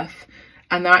Feminine's worth,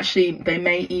 and they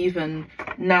may even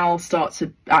now start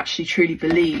to actually truly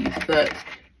believe that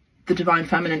the Divine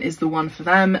Feminine is the one for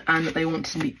them, and that they want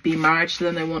to be married to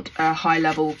them. They want a high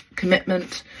level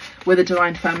commitment with the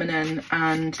Divine Feminine,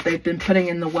 and they've been putting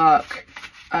in the work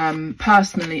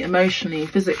personally, emotionally,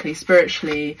 physically,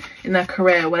 spiritually, in their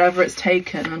career, whatever it's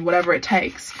taken and whatever it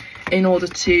takes, in order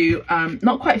to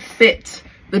not quite fit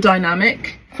the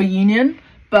dynamic for union,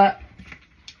 but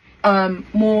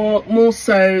more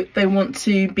so they want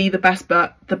to be the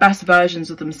best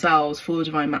versions of themselves for the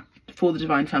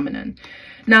Divine Feminine.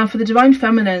 Now, for the Divine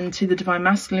Feminine to the Divine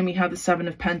Masculine, we have the 7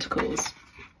 of Pentacles,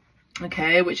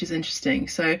 okay, which is interesting.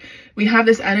 So we have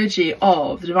this energy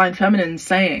of the Divine Feminine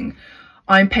saying,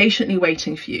 I'm patiently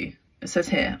waiting for you. It says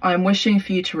here, I'm wishing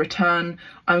for you to return.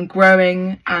 I'm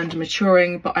growing and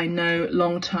maturing, but I know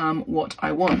long-term what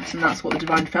I want. And that's what the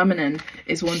Divine Feminine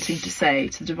is wanting to say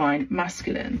to the Divine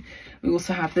Masculine. We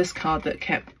also have this card that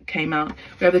came out.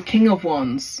 We have the King of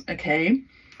Wands, okay?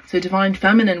 So Divine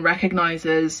Feminine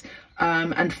recognizes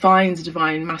and finds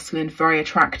Divine Masculine very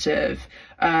attractive,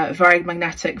 very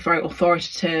magnetic, very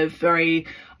authoritative, very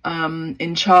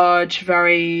in charge,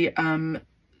 very,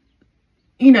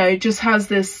 you know, just has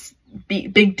this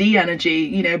big D energy,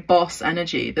 you know, boss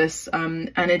energy, this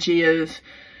energy of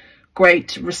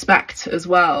great respect as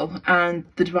well. And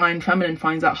the Divine Feminine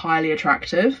finds that highly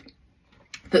attractive,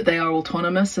 that they are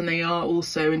autonomous and they are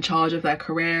also in charge of their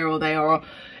career, or they are,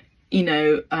 you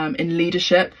know, in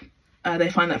leadership. They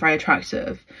find that very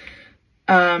attractive,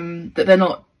 that they're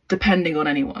not depending on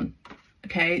anyone.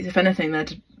 Okay, if anything,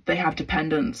 they have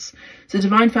dependence. So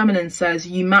Divine Feminine says,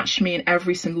 you match me in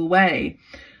every single way.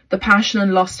 The passion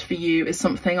and lust for you is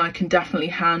something I can definitely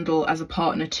handle as a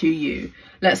partner to you.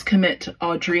 Let's commit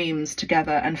our dreams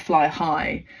together and fly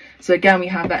high. So again, we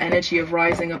have that energy of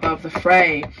rising above the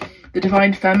fray. The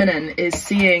Divine Feminine is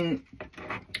seeing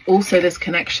also this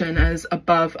connection as a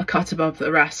cut above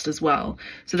the rest as well.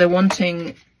 So they're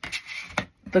wanting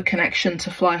the connection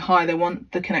to fly high. They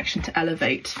want the connection to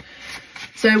elevate.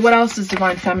 So what else does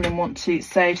Divine Feminine want to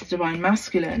say to Divine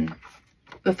Masculine?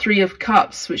 The 3 of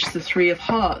Cups, which is the 3 of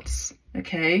Hearts.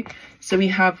 Okay, so we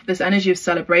have this energy of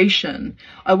celebration.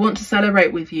 I want to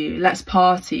celebrate with you. Let's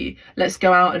party. Let's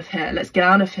go out of here. Let's get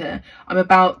out of here.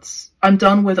 I'm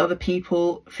done with other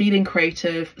people. Feeling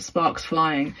creative, sparks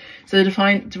flying. So the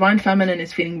Divine Feminine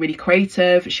is feeling really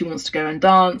creative. She wants to go and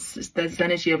dance. There's this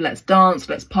energy of let's dance,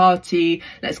 let's party,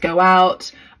 let's go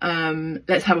out,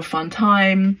 let's have a fun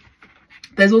time.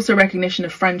 There's also recognition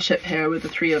of friendship here with the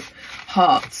 3 of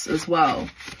Hearts as well.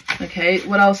 Okay,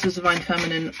 what else does Divine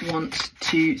Feminine want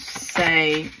to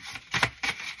say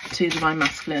to Divine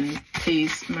Masculine,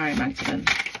 please, Mary Magdalene.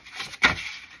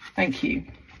 Thank you. Do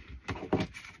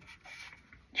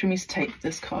you want me to take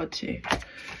this card too?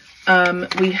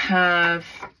 We have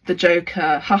the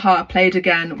Joker. Haha, played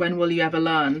again. When will you ever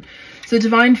learn? So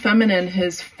Divine Feminine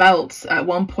has felt at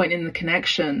one point in the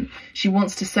connection, she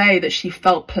wants to say that she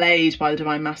felt played by the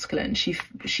Divine Masculine.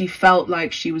 She felt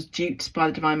like she was duped by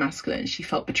the Divine Masculine. She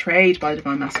felt betrayed by the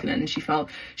Divine Masculine. And she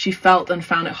felt and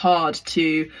found it hard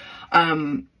to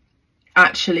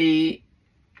actually,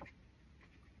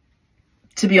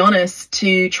 to be honest,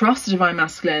 to trust the Divine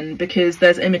Masculine, because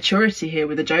there's immaturity here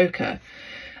with the Joker.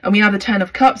 And we have the Ten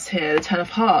of Cups here, the Ten of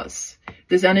Hearts.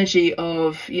 There's energy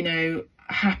of, you know,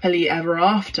 happily ever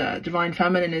after. Divine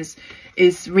Feminine is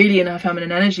really in her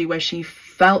feminine energy, where she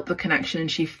felt the connection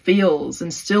and she feels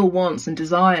and still wants and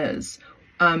desires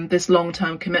this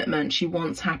long-term commitment. She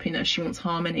wants happiness, she wants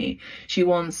harmony, she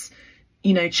wants,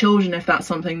 you know, children, if that's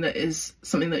something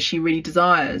that she really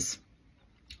desires.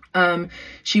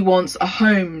 She wants a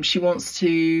home, she wants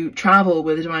to travel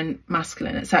with the Divine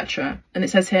Masculine, etc. And it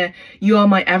says here, you are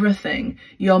my everything,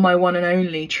 you are my one and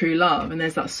only true love. And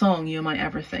there's that song, you're my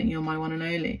everything, you're my one and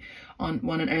only. On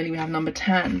one and only we have number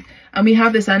 10, and we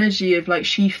have this energy of like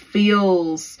she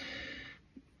feels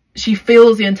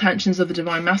the intentions of the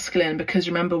Divine Masculine, because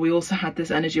remember we also had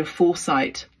this energy of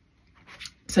foresight.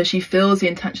 So she feels the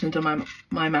intention of Divine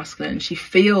Masculine, she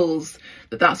feels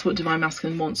that that's what Divine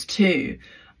Masculine wants too.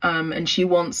 And she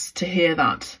wants to hear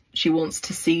that. She wants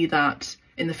to see that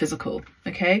in the physical.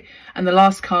 Okay. And the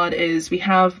last card is, we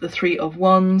have the Three of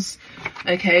Wands.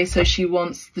 Okay. So she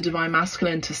wants the Divine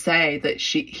Masculine to say that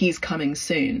he's coming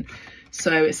soon.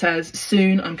 So it says,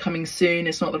 soon, I'm coming soon.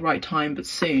 It's not the right time, but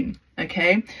soon.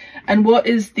 Okay. And what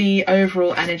is the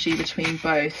overall energy between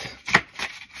both?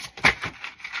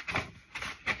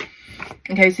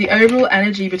 Okay, so the overall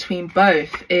energy between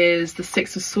both is the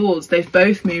Six of Swords. They've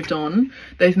both moved on.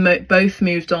 They've both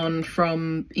moved on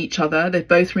from each other. They've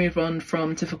both moved on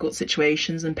from difficult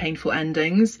situations and painful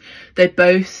endings. They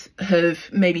both have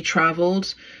maybe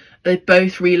travelled. They've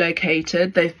both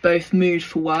relocated. They've both moved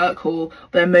for work, or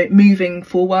they're moving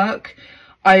for work.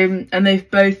 And they've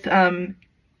both,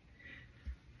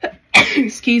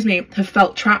 excuse me, have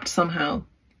felt trapped somehow.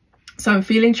 So I'm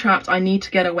feeling trapped, I need to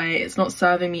get away, it's not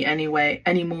serving me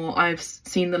anymore, I've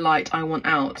seen the light, I want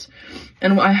out.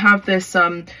 And I have this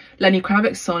Lenny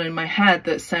Kravitz song in my head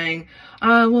that's saying,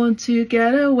 I want to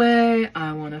get away,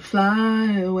 I want to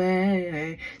fly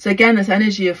away. So again, this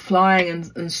energy of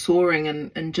flying and soaring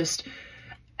and just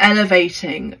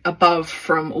elevating above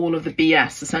from all of the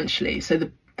BS, essentially. So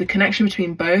the connection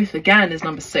between both, again, is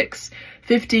number 6.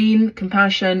 15,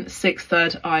 compassion, 6,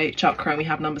 third eye chakra, and we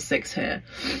have number 6 here.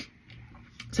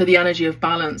 So the energy of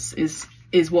balance is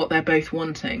what they're both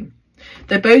wanting.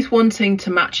 They're both wanting to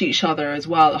match each other as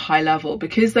well at a high level,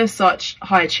 because they're such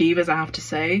high achievers, I have to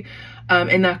say,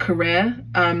 in their career.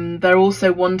 They're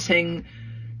also wanting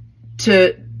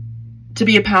to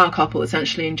be a power couple,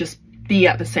 essentially, and just be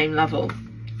at the same level.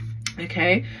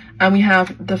 Okay, and we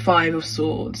have the Five of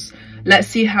Swords. Let's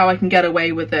see how I can get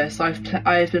away with this. I've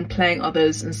been playing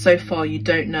others, and so far you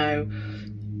don't know.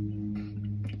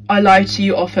 I lie to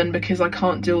you often because I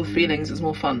can't deal with feelings, it's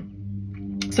more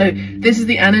fun. So this is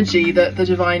the energy that the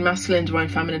Divine Masculine, Divine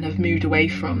Feminine have moved away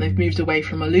from. They've moved away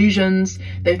from illusions,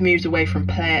 they've moved away from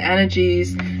player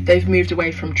energies, they've moved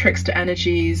away from trickster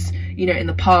energies, you know, in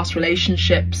the past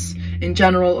relationships in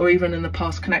general, or even in the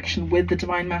past connection with the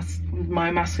Divine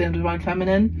Masculine, Divine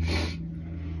Feminine.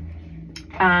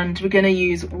 And we're going to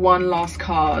use one last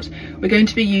card. We're going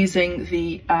to be using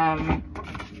the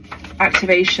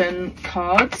activation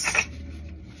cards,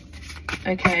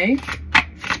 okay,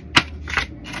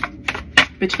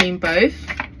 between both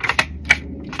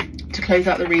to close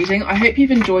out the reading. I hope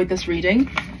you've enjoyed this reading.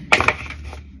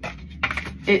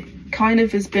 It kind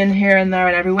of has been here and there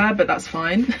and everywhere, but that's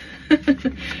fine.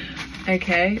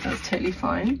 Okay, that's totally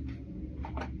fine.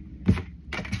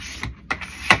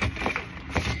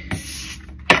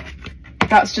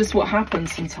 That's just what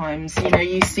happens sometimes, you know.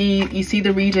 You see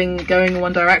the reading going in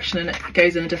one direction and it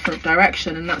goes in a different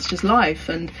direction, and that's just life.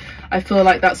 And I feel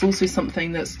like that's also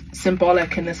something that's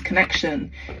symbolic in this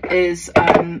connection, is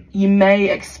you may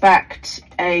expect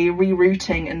a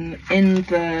rerouting in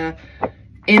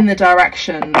the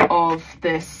direction of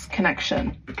this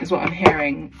connection, is what I'm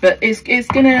hearing, but it's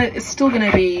still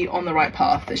gonna be on the right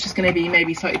path. It's just gonna be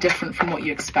maybe slightly different from what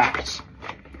you expect.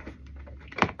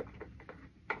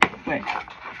 Wait,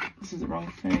 this is the wrong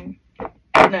thing.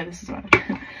 No, this is right.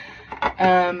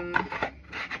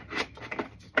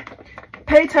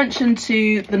 Pay attention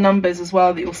to the numbers as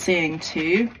well that you're seeing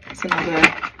too. It's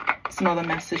another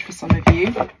message for some of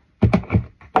you.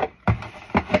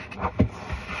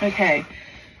 Okay,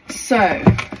 so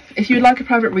if you would like a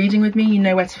private reading with me, you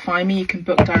know where to find me. You can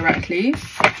book directly.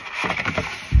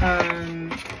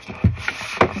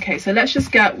 Okay, so let's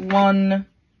just get one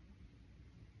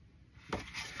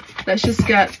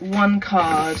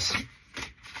card,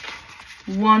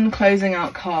 one closing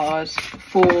out card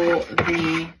for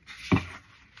the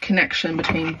connection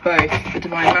between both the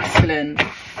divine masculine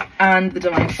and the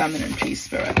divine feminine, please,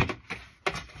 Spirit.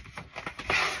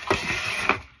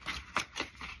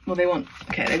 Well, they want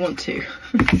two.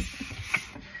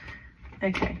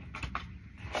 Okay.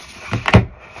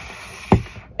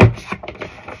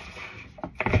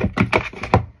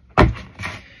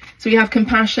 So we have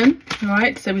compassion, all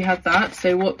right? So we have that.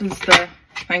 So what does the,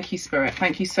 thank you, Spirit,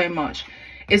 thank you so much,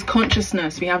 is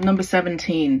consciousness. We have number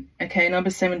 17, okay? Number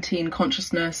 17,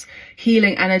 consciousness,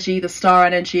 healing energy, the star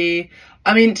energy.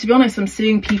 I mean, to be honest, I'm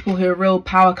seeing people who are real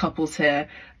power couples here.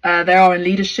 They are in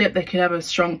leadership. They could have a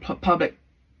strong public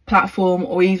platform,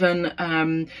 or even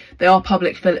they are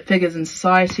public figures in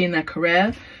society, in their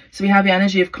career. So we have the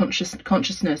energy of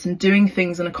consciousness and doing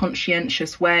things in a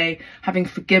conscientious way, having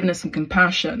forgiveness and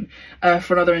compassion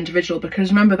for another individual.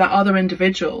 Because remember, that other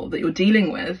individual that you're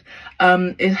dealing with,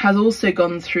 it has also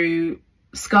gone through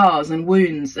scars and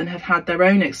wounds and have had their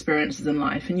own experiences in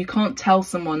life. And you can't tell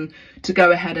someone to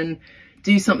go ahead and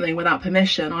do something without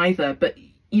permission either. But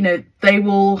you know, they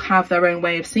will have their own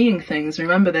way of seeing things.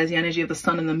 Remember, there's the energy of the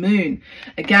sun and the moon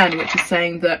again, which is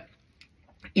saying that,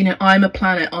 you know, I'm a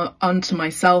planet unto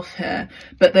myself here,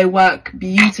 but they work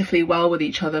beautifully well with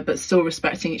each other, but still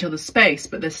respecting each other's space.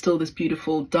 But there's still this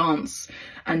beautiful dance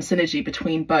and synergy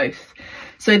between both.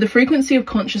 So the frequency of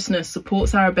consciousness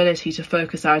supports our ability to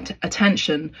focus our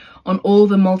attention on all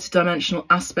the multidimensional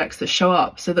aspects that show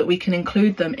up so that we can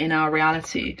include them in our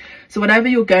reality. So whatever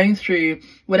you're going through,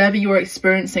 whatever you're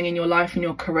experiencing in your life and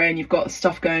your career, and you've got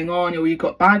stuff going on, or you've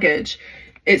got baggage,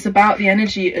 it's about the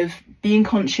energy of being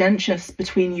conscientious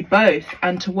between you both,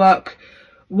 and to work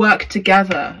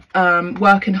together,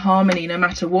 work in harmony, no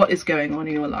matter what is going on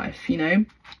in your life. You know,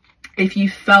 if you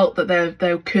felt that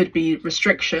there could be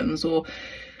restrictions or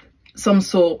some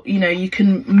sort, you know, you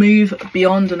can move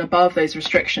beyond and above those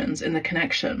restrictions in the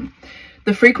connection.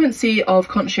 The frequency of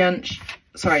consciousness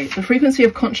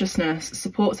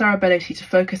supports our ability to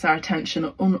focus our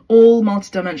attention on all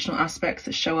multidimensional aspects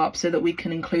that show up so that we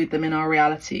can include them in our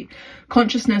reality.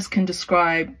 Consciousness can be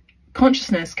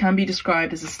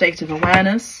described as a state of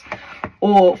awareness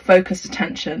or focused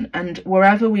attention, and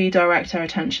wherever we direct our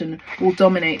attention will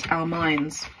dominate our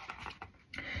minds.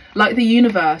 Like the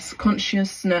universe,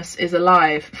 consciousness is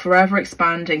alive, forever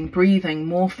expanding, breathing,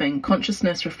 morphing.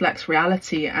 Consciousness reflects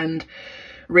reality, and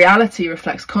reality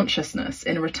reflects consciousness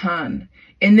in return.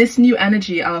 In this new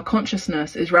energy, our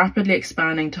consciousness is rapidly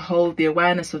expanding to hold the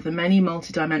awareness of the many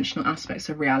multidimensional aspects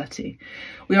of reality.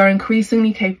 We are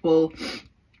increasingly capable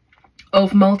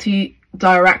of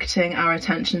multi-directing our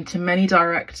attention to many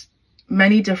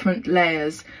different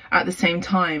layers at the same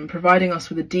time, providing us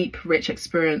with a deep, rich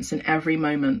experience in every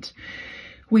moment.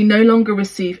 We no longer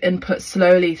receive input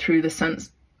solely through the senses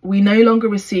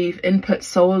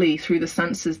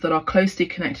that are closely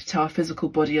connected to our physical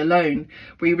body alone.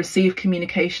 We receive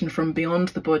communication from beyond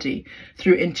the body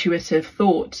through intuitive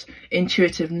thought,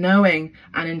 intuitive knowing,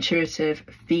 and intuitive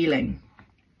feeling.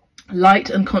 Light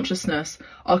and consciousness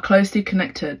are closely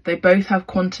connected. They both have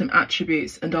quantum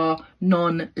attributes and are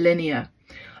non-linear.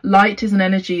 Light is an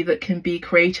energy that can be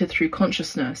created through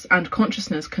consciousness, and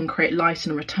consciousness can create light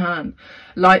in return.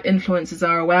 Light influences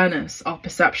our awareness, our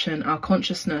perception, our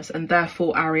consciousness, and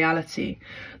therefore our reality.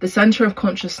 The center of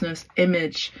consciousness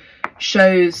image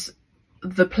shows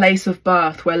the place of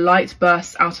birth, where light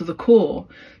bursts out of the core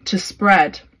to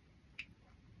spread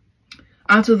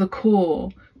into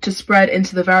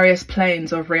the various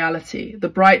planes of reality. The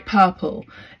bright purple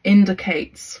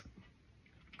indicates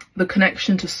the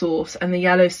connection to source, and the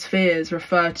yellow spheres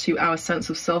refer to our sense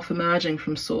of self emerging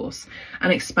from source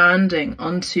and expanding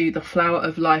onto the flower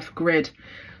of life grid,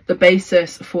 the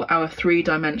basis for our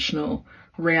three-dimensional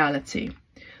reality.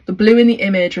 The blue in the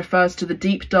image refers to the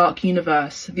deep dark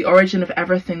universe, the origin of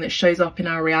everything that shows up in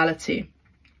our reality.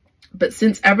 But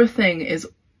since everything is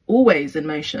always in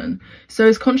motion, so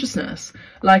is consciousness,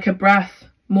 like a breath,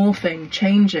 morphing,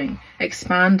 changing,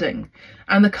 expanding,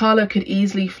 and the colour could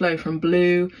easily flow from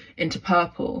blue into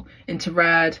purple, into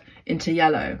red, into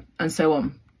yellow, and so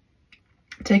on.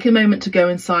 Take a moment to go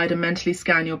inside and mentally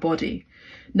scan your body.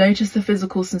 Notice the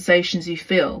physical sensations you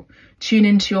feel. Tune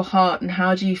into your heart, and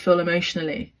how do you feel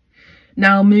emotionally?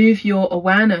 Now move your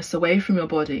awareness away from your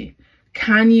body.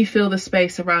 Can you feel the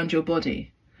space around your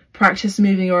body? Practice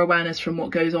moving your awareness from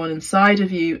what goes on inside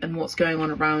of you and what's going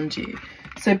on around you.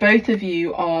 So both of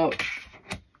you are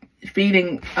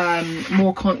feeling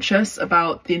more conscious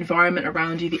about the environment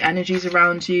around you, the energies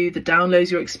around you, the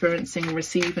downloads you're experiencing and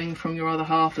receiving from your other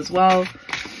half as well.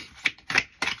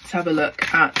 Let's have a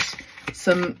look at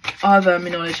some other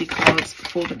Moonology cards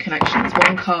for the connections.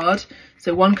 One card,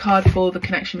 so one card for the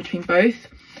connection between both,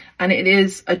 and it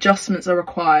is adjustments are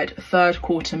required, third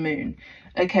quarter moon.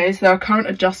 Okay, so there are current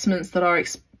adjustments that are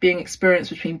being experienced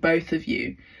between both of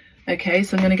you. Okay,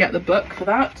 so I'm going to get the book for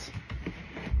that.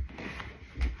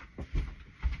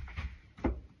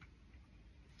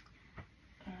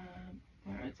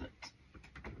 Where is it?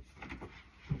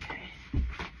 Okay.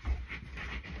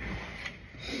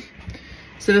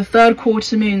 So the third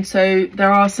quarter moon, so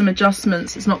there are some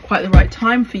adjustments. It's not quite the right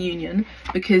time for union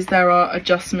because there are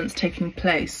adjustments taking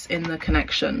place in the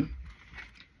connection.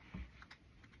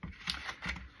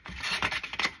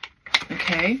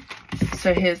 Okay,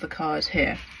 so here's the card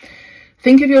here.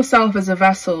 Think of yourself as a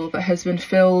vessel that has been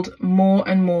filled more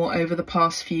and more over the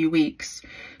past few weeks.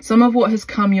 Some of what has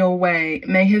come your way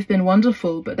may have been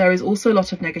wonderful, but there is also a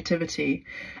lot of negativity,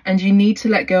 and you need to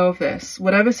let go of this.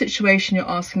 Whatever situation you're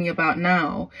asking about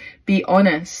now, be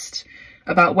honest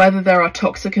about whether there are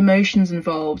toxic emotions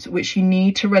involved, which you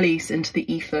need to release into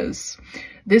the ethers.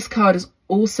 This card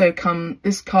also comes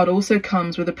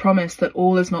with a promise that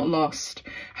all is not lost.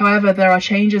 However, there are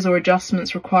changes or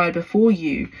adjustments required before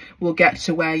you will get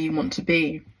to where you want to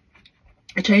be.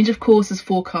 A change of course is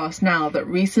forecast now that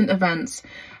recent events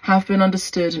have been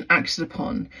understood and acted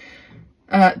upon.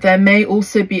 There may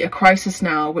also be a crisis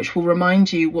now which will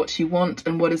remind you what you want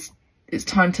and what it's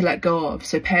time to let go of.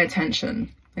 So pay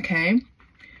attention, okay?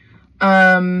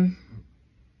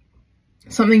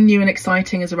 Something new and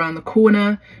exciting is around the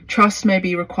corner. Trust may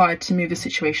be required to move the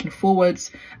situation forwards,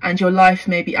 and your life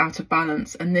may be out of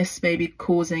balance, and this may be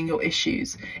causing your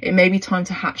issues. It may be time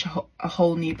to hatch a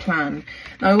whole new plan.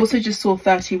 Now, I also just saw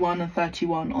 31 and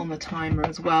 31 on the timer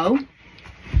as well. And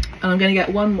I'm going to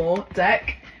get one more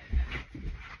deck.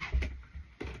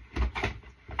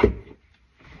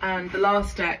 And the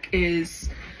last deck is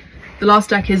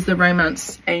the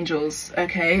Romance Angels,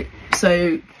 okay?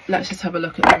 So let's just have a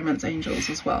look at the Romance Angels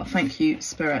as well. Thank you,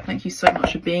 Spirit. Thank you so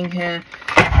much for being here.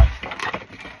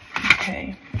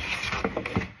 Okay.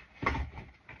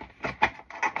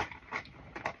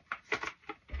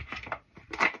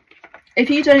 If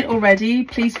you don't already,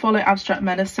 please follow Abstract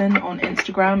Medicine on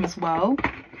Instagram as well.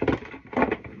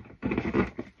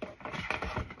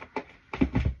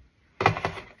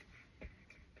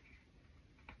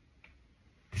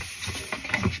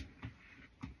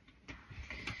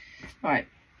 Right.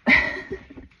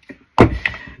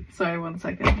 Sorry, 1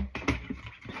 second.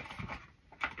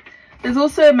 There's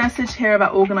also a message here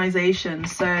about organisation.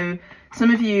 So some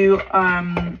of you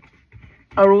are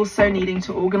also needing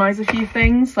to organise a few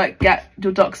things, like get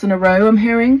your ducks in a row, I'm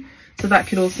hearing. So that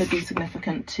could also be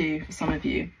significant too for some of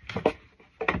you.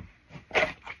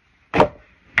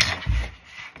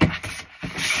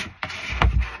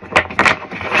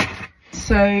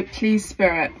 So please,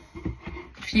 Spirit,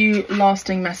 few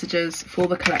lasting messages for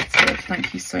the collective.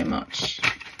 Thank you so much.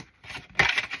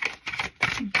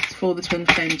 It's for the twin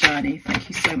flame journey. Thank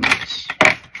you so much.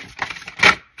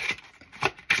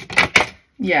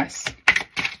 Yes.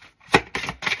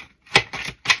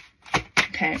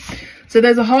 Okay, so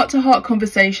there's a heart-to-heart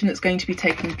conversation that's going to be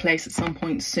taking place at some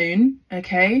point soon.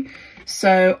 Okay,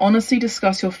 so honestly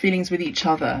discuss your feelings with each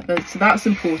other. So that's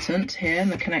important here in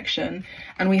the connection.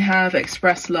 And we have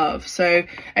express love. So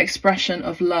expression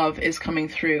of love is coming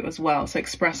through as well. So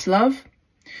express love.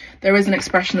 There is an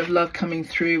expression of love coming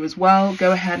through as well.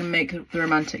 Go ahead and make the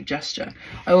romantic gesture.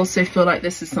 I also feel like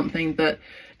this is something that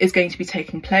is going to be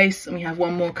taking place. And we have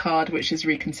one more card, which is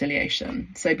reconciliation.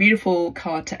 So beautiful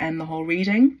card to end the whole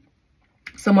reading.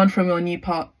 Someone from your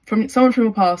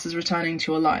past is returning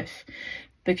to your life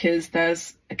because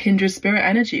there's a kindred spirit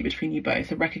energy between you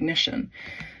both, a recognition.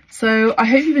 So I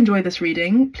hope you've enjoyed this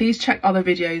reading. Please check other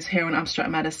videos here on Abstract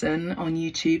Medicine on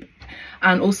YouTube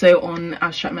and also on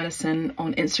Abstract Medicine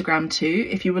on Instagram too.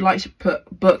 If you would like to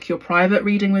book your private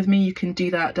reading with me, you can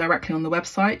do that directly on the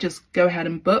website. Just go ahead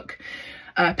and book.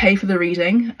 Pay for the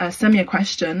reading, send me a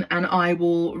question and I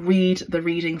will read the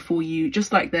reading for you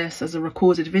just like this as a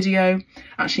recorded video,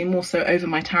 actually more so over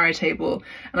my tarot table,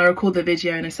 and I record the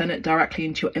video and I send it directly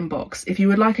into your inbox. If you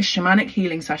would like a shamanic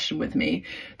healing session with me,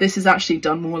 this is actually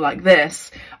done more like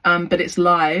this, but it's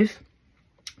live.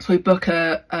 So we book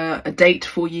a date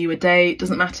for you a day. It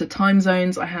doesn't matter time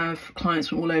zones. I have clients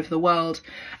from all over the world,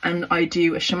 and I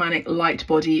do a shamanic light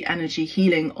body energy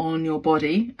healing on your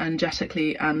body,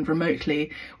 energetically and remotely.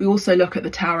 We also look at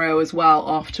the tarot as well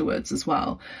afterwards as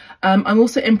well. I'm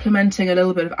also implementing a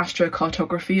little bit of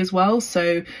astrocartography as well,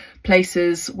 so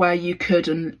places where you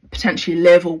could potentially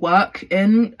live or work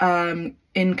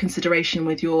in consideration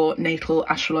with your natal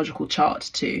astrological chart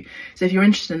too. So if you're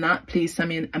interested in that, please send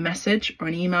me a message or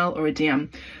an email or a DM.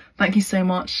 Thank you so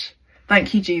much.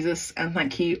 Thank you, Jesus, and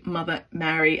thank you, Mother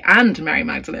Mary and Mary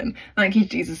Magdalene. Thank you,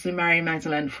 Jesus and Mary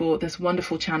Magdalene, for this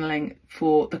wonderful channeling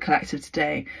for the collective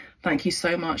today. Thank you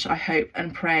so much. I hope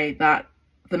and pray that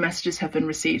the messages have been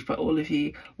received by all of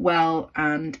you well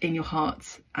and in your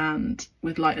hearts and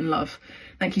with light and love.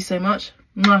 Thank you so much.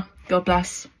 Mwah. God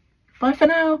bless. Bye for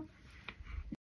now.